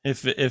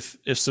if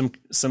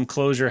some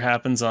closure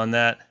happens on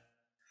that.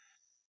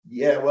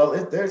 Yeah, well,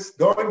 there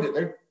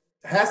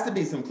has to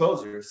be some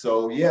closure.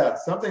 So yeah,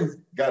 something's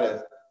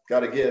gotta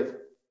give.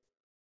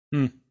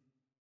 Man.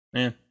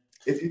 I'm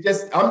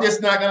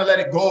just not gonna let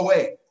it go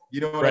away.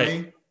 You know what I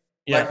mean?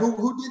 Yeah. Like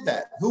who did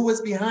that? Who was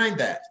behind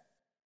that?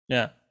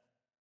 Yeah.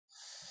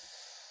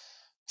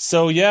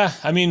 So yeah,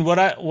 I mean, what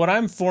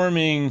I'm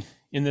forming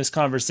in this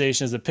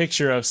conversation is a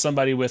picture of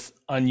somebody with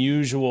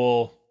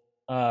unusual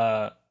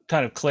kind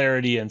of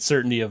clarity and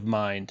certainty of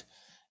mind.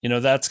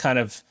 That's kind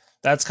of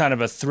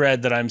a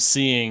thread that I'm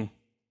seeing.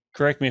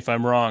 Correct me if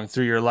I'm wrong.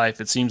 Through your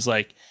life, it seems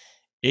like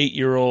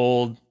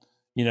 8-year-old,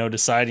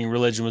 deciding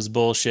religion was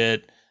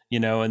bullshit,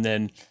 and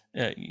then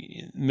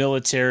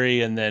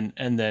military, and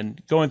then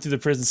going through the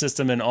prison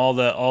system and all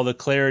the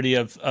clarity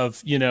of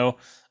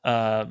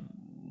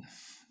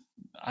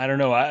I don't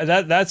know.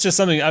 That's just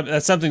something.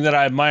 That's something that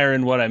I admire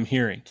in what I'm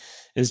hearing.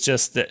 Is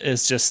just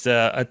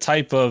a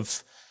type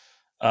of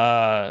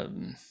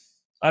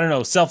I don't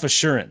know,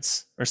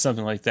 self-assurance or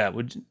something like that.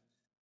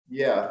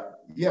 Yeah.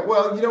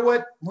 Well, you know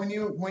what? When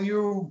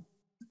you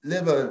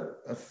live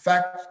a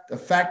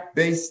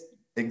fact-based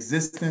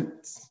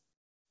existence,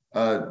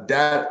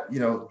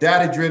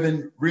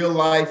 data-driven, real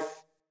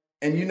life,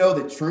 and you know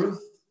the truth,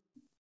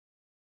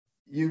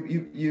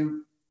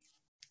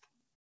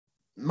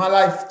 my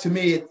life, to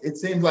me, it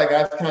seems like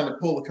I've kind of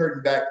pulled the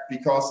curtain back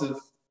because of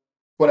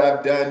what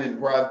I've done and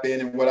where I've been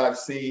and what I've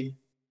seen.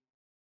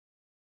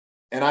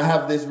 And I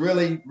have this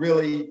really,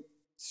 really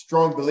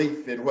strong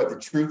belief in what the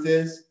truth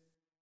is.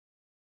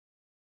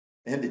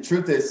 And the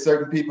truth is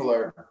certain people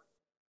are,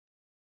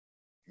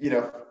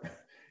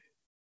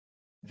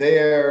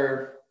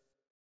 they're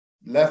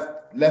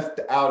left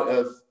out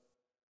of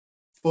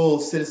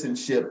full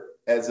citizenship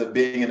as of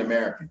being an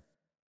American.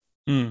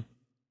 You're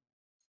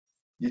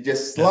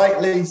just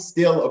slightly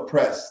still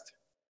oppressed,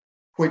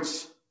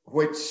 which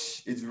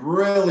is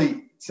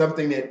really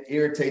something that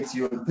irritates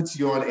you and puts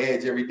you on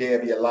edge every day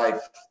of your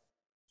life,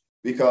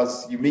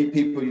 because you meet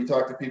people, you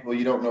talk to people,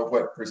 you don't know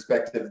what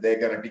perspective they're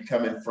going to be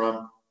coming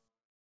from.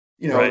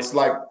 Right. It's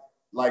like,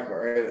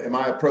 am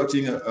I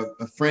approaching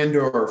a friend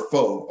or a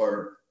foe,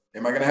 or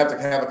am I going to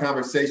have a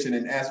conversation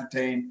and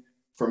ascertain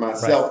for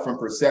myself from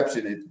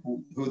perception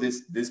who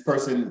this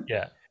person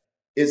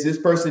is? This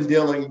person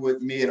dealing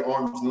with me at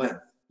arm's length?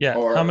 Yeah.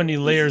 Or how many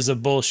layers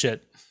of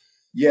bullshit?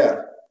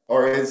 Yeah.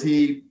 Or is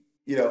he,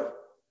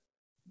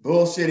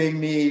 bullshitting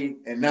me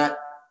and not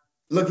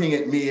looking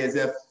at me as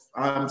if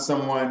I'm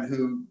someone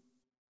who,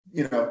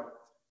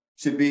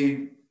 should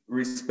be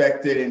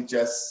respected and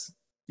just,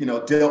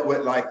 dealt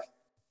with like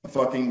a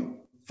fucking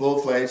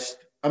full-fledged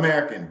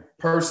American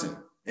person,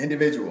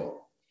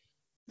 individual.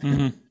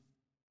 Mm-hmm.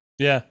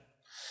 Yeah.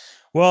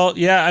 Well,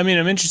 yeah, I mean,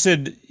 I'm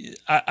interested.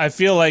 I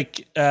feel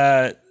like,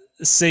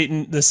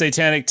 the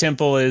Satanic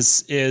Temple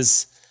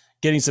is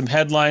getting some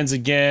headlines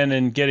again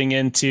and getting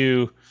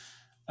into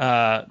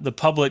the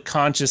public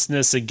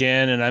consciousness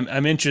again, and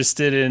I'm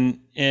interested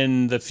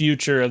in the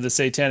future of the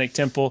Satanic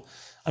Temple.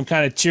 I'm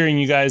kind of cheering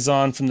you guys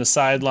on from the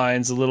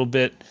sidelines a little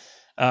bit,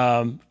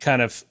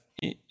 kind of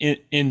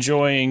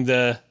enjoying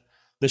the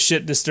the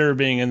shit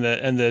disturbing and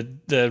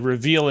the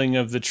revealing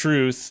of the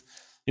truth.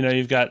 You know,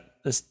 you've got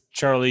this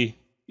Charlie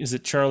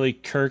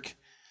Kirk,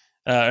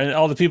 and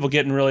all the people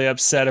getting really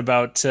upset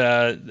about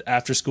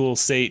after school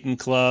Satan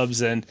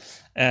clubs and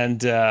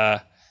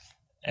the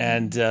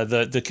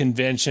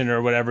convention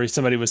or whatever.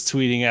 Somebody was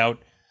tweeting out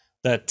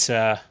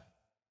that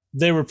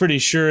they were pretty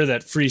sure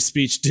that free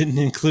speech didn't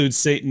include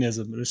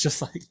Satanism. It was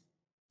just like,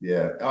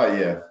 yeah,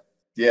 oh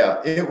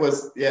yeah, it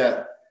was,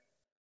 yeah.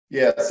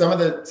 Some of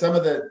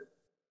the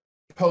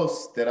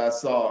posts that I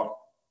saw,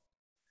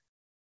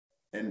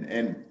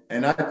 and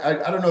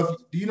I don't know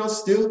do you know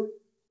Stu?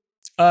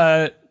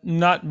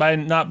 Not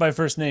by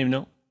first name,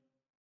 no.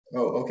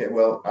 Oh, okay.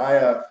 Well,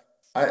 I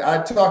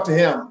talked to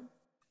him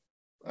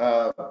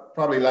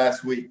probably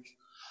last week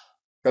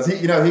because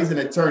he's an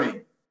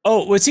attorney.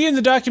 Oh, was he in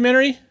the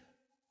documentary?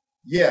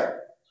 Yeah.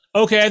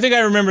 Okay, I think I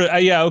remember.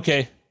 Yeah.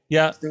 Okay.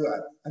 Yeah. Stu,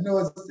 I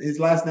know his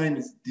last name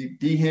is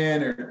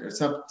Dehan or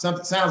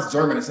something sounds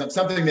German or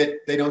something that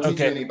they don't teach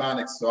you in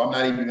Ebonics, so I'm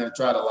not even going to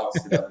try to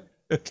louse it up.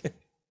 Okay.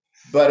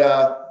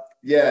 But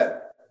yeah,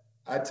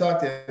 I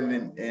talked to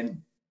him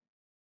and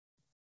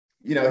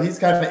he's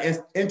kind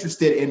of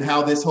interested in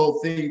how this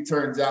whole thing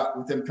turns out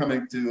with them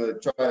coming to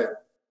try to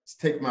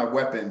take my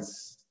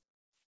weapons.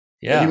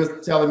 Yeah. And he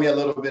was telling me a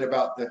little bit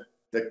about the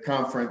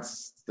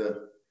conference,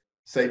 the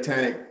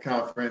satanic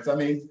conference. I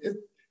mean,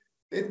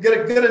 it's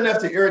good enough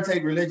to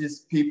irritate religious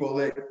people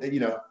that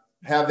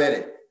have at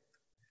it.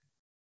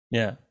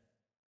 Yeah.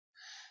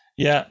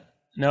 Yeah.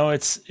 No,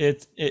 it's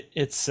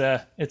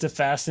a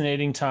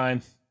fascinating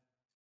time.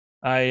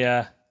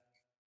 I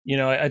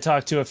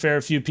talked to a fair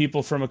few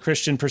people from a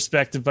Christian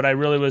perspective, but I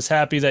really was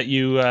happy that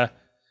you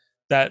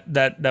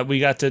that we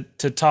got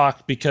to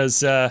talk,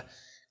 because I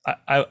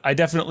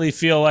definitely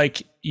feel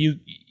like you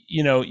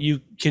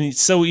can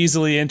so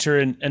easily enter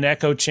an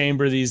echo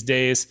chamber these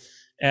days,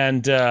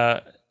 and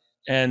I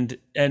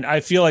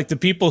feel like the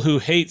people who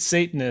hate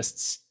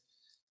Satanists,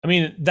 I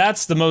mean,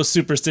 that's the most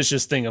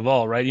superstitious thing of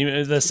all,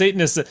 right? The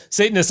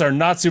Satanists are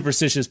not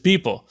superstitious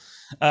people.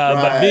 Right.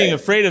 But being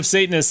afraid of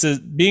Satanists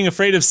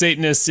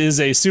is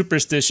a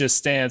superstitious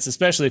stance,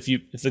 especially if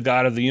the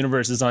God of the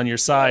universe is on your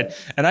side.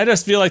 Right. And I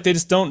just feel like they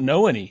just don't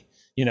know any,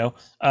 Well,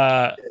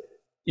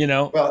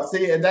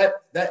 see, and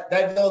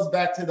that goes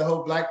back to the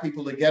whole black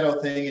people, the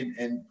ghetto thing,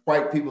 and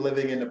white people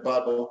living in the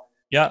bubble.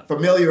 Yeah.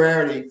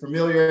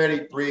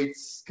 Familiarity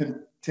breeds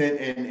content,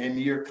 and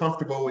you're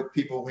comfortable with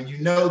people when you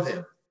know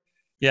them.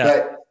 Yeah.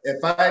 But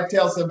if I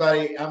tell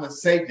somebody I'm a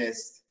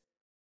Satanist,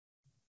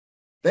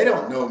 they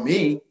don't know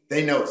me.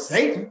 They know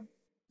Satan.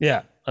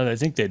 Yeah, I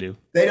think they do.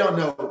 They don't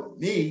know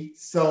me,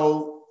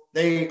 so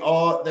they're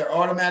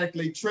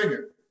automatically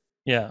triggered.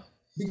 Yeah.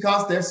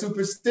 Because their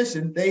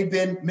superstition, they've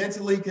been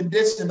mentally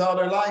conditioned all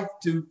their life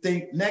to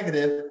think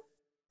negative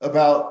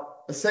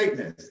about a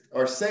Satanist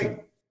or Satan.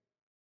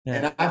 Yeah.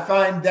 And I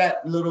find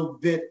that little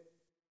bit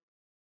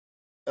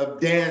of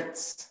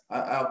dance,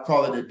 I'll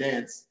call it a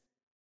dance.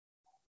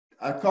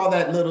 I call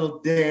that little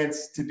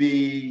dance to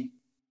be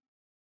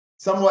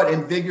somewhat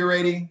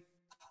invigorating,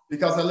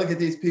 because I look at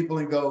these people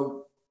and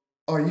go,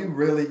 are you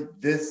really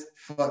this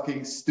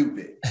fucking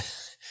stupid?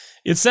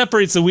 It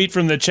separates the wheat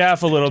from the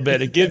chaff a little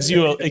bit. It gives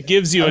you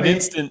an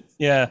instant.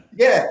 Yeah.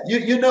 Yeah.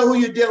 You know who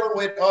you're dealing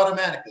with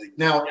automatically.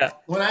 Now,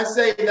 when I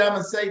say that I'm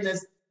a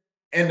Satanist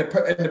and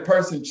the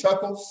person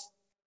chuckles,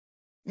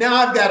 now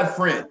I've got a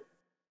friend,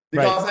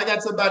 because I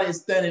got somebody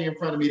standing in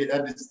front of me that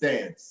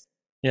understands.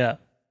 Yeah.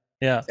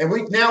 Yeah. And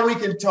we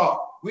can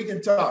talk. We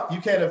can talk. You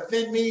can't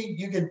offend me.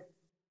 You can,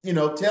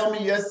 tell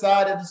me your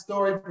side of the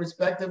story,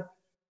 perspective,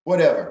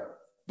 whatever.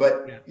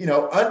 But,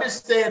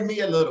 understand me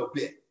a little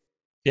bit.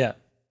 Yeah.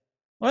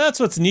 Well, that's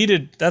what's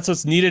needed. That's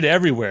what's needed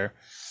everywhere.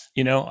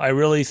 I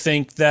really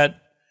think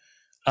that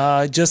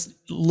just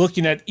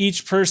looking at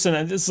each person,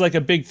 and this is like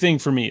a big thing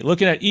for me,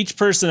 looking at each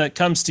person that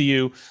comes to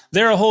you,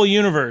 they're a whole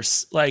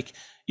universe. Like,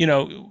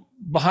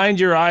 behind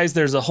your eyes,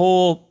 there's a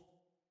whole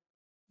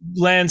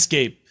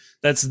landscape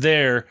that's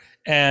there.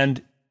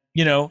 And,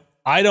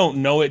 I don't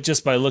know it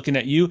just by looking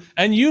at you,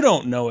 and you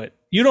don't know it.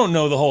 You don't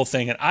know the whole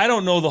thing, and I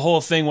don't know the whole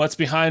thing, what's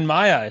behind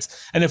my eyes.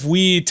 And if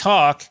we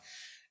talk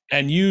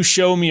and you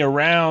show me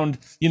around,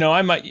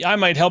 I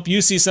might help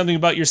you see something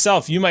about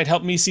yourself. You might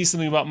help me see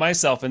something about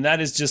myself. And that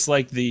is just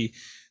like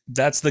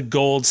that's the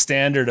gold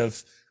standard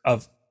of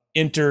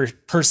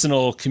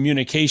interpersonal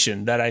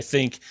communication, that I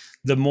think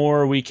the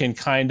more we can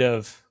kind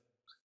of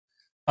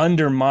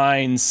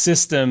undermine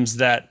systems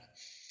that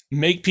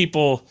make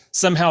people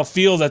somehow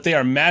feel that they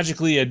are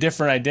magically a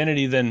different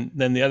identity than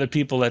the other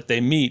people that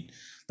they meet,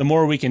 the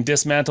more we can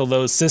dismantle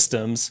those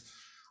systems,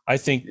 I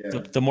think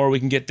the more we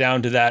can get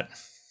down to that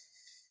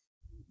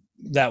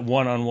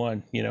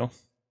one-on-one,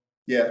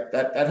 Yeah,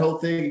 that whole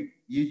thing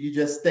you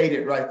just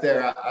stated right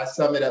there, I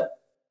sum it up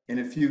in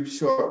a few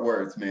short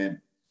words,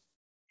 man.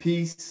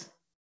 Peace,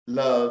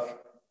 love,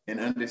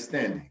 and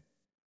understanding.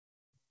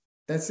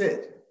 That's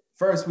it.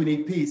 First, we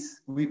need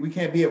peace. We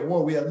can't be at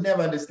war. We'll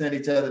never understand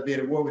each other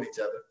being at war with each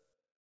other.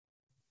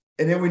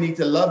 And then we need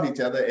to love each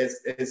other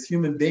as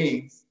human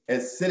beings,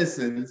 as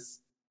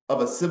citizens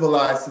of a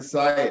civilized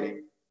society.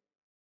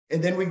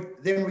 And then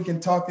we can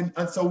talk,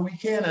 and so we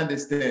can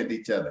understand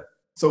each other.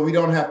 So we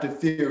don't have to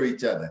fear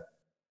each other.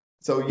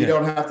 So you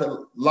don't have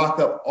to lock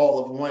up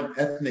all of one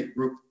ethnic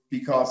group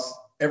because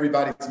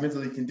everybody's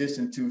mentally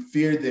conditioned to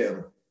fear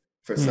them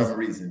for some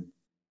reason.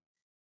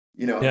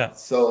 You know,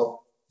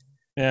 so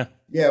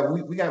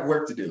we got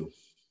work to do.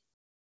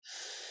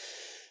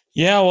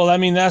 Yeah, well, I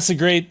mean, that's a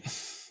great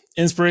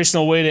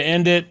inspirational way to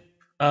end it.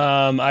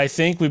 I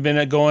think we've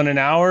been going an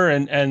hour,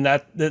 and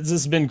this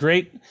has been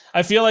great.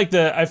 I feel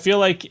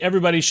like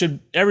everybody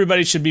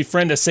should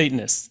befriend a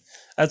Satanist.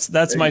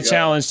 That's my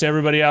challenge to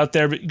everybody out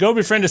there. But go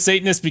befriend a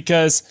Satanist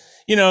because,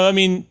 you know, I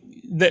mean,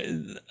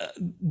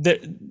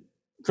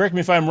 correct me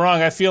if I'm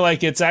wrong. I feel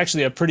like it's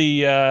actually a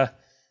pretty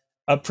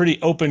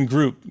open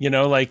group. You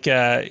know, like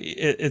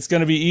it's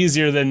going to be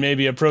easier than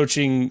maybe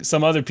approaching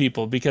some other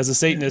people because a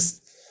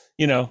Satanist,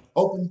 you know,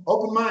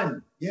 open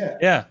mind.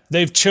 Yeah,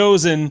 they've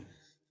chosen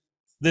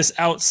this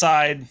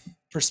outside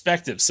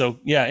perspective. So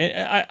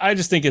yeah, I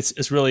just think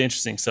it's really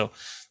interesting. So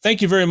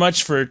thank you very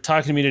much for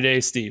talking to me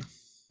today, Steve.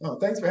 Oh,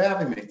 thanks for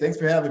having me. Thanks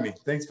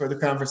for the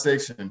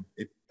conversation.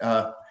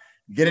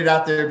 Get it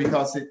out there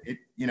because it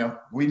you know,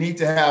 we need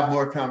to have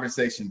more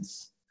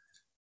conversations.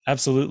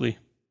 Absolutely.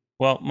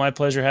 Well, my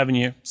pleasure having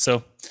you.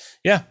 So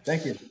yeah.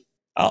 Thank you.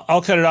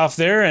 I'll cut it off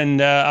there,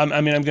 and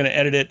I'm going to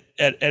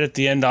edit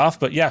the end off.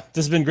 But yeah,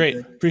 this has been great.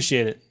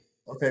 Appreciate it.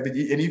 Okay, but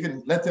you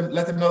can let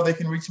them know they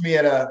can reach me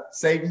at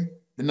Satan,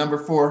 the number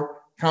 4,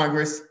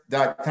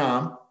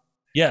 Congress.com.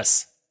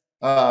 Yes.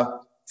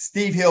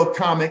 Steve Hill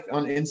Comic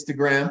on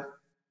Instagram.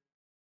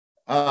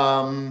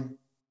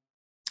 For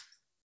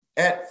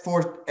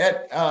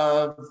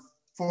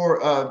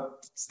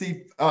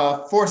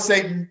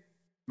Satan,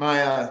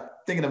 my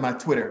thinking of my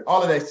Twitter.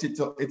 All of that shit,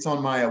 it's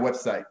on my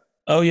website.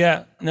 Oh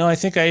yeah, no, I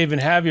think I even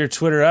have your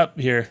Twitter up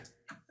here.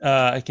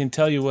 I can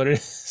tell you what it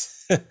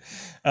is.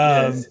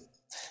 Yes.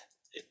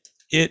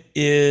 It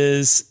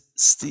is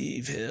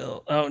Steve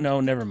Hill. Oh no,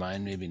 never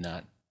mind. Maybe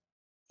not.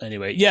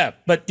 Anyway, yeah,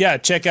 but yeah,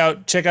 check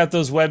out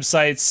those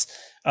websites.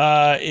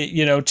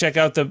 Check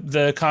out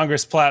the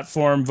Congress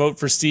platform. Vote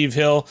for Steve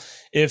Hill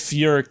if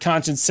your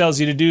conscience tells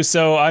you to do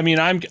so. I mean,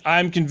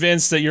 I'm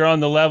convinced that you're on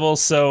the level.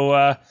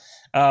 So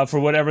for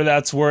whatever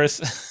that's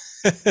worth.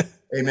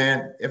 Hey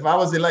man, if I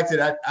was elected,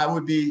 I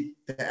would be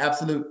the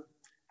absolute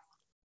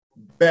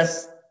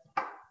best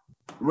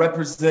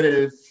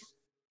representative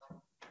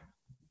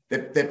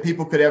that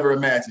people could ever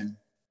imagine.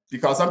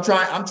 Because I'm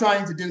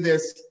trying to do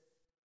this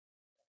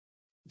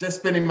just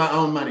spending my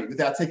own money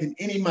without taking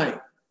any money,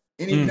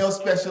 no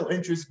special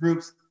interest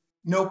groups,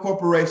 no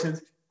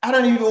corporations. I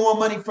don't even want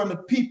money from the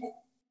people.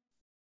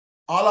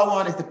 All I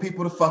want is the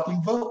people to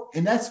fucking vote,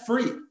 and that's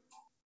free.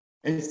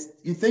 And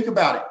you think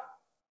about it.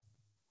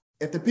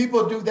 If the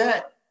people do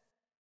that,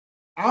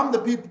 I'm the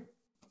people,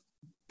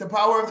 the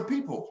power of the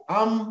people.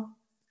 I'm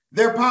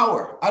their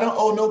power. I don't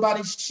owe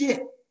nobody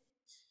shit.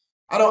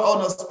 I don't owe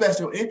no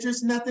special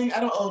interest, nothing.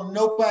 I don't owe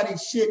nobody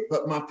shit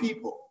but my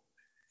people.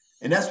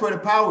 And that's where the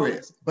power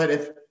is. But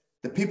if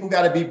the people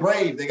got to be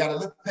brave, they got to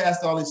look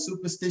past all this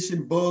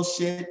superstition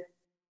bullshit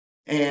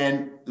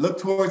and look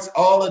towards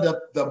all of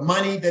the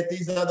money that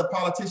these other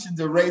politicians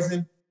are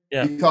raising.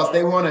 Yeah. Because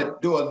they want to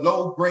do a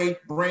low-grade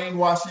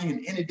brainwashing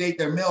and inundate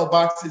their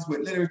mailboxes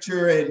with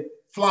literature and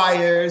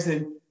flyers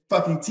and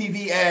fucking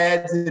TV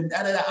ads and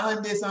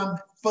I'm this, I'm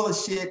full of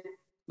shit,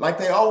 like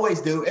they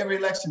always do every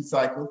election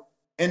cycle.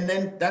 And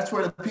then that's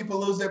where the people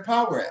lose their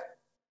power at.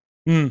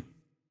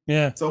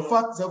 Yeah. So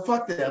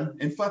fuck them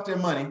and fuck their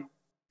money.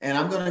 And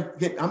I'm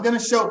gonna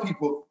show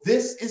people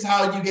this is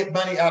how you get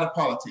money out of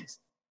politics.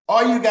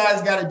 All you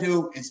guys got to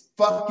do is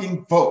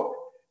fucking vote.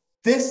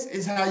 This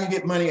is how you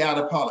get money out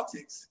of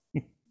politics.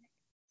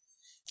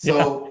 So,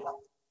 yeah.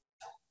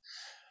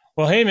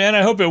 Well, hey man,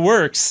 I hope it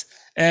works.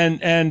 And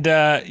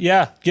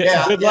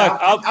good luck.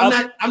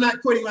 I'm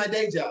not quitting my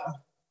day job.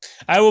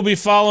 I will be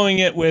following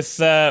it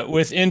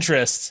with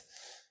interest.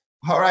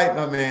 All right,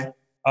 my man.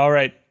 All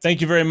right.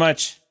 Thank you very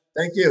much.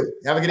 Thank you.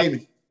 Have a good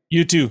evening.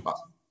 You too.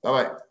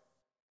 Bye-bye.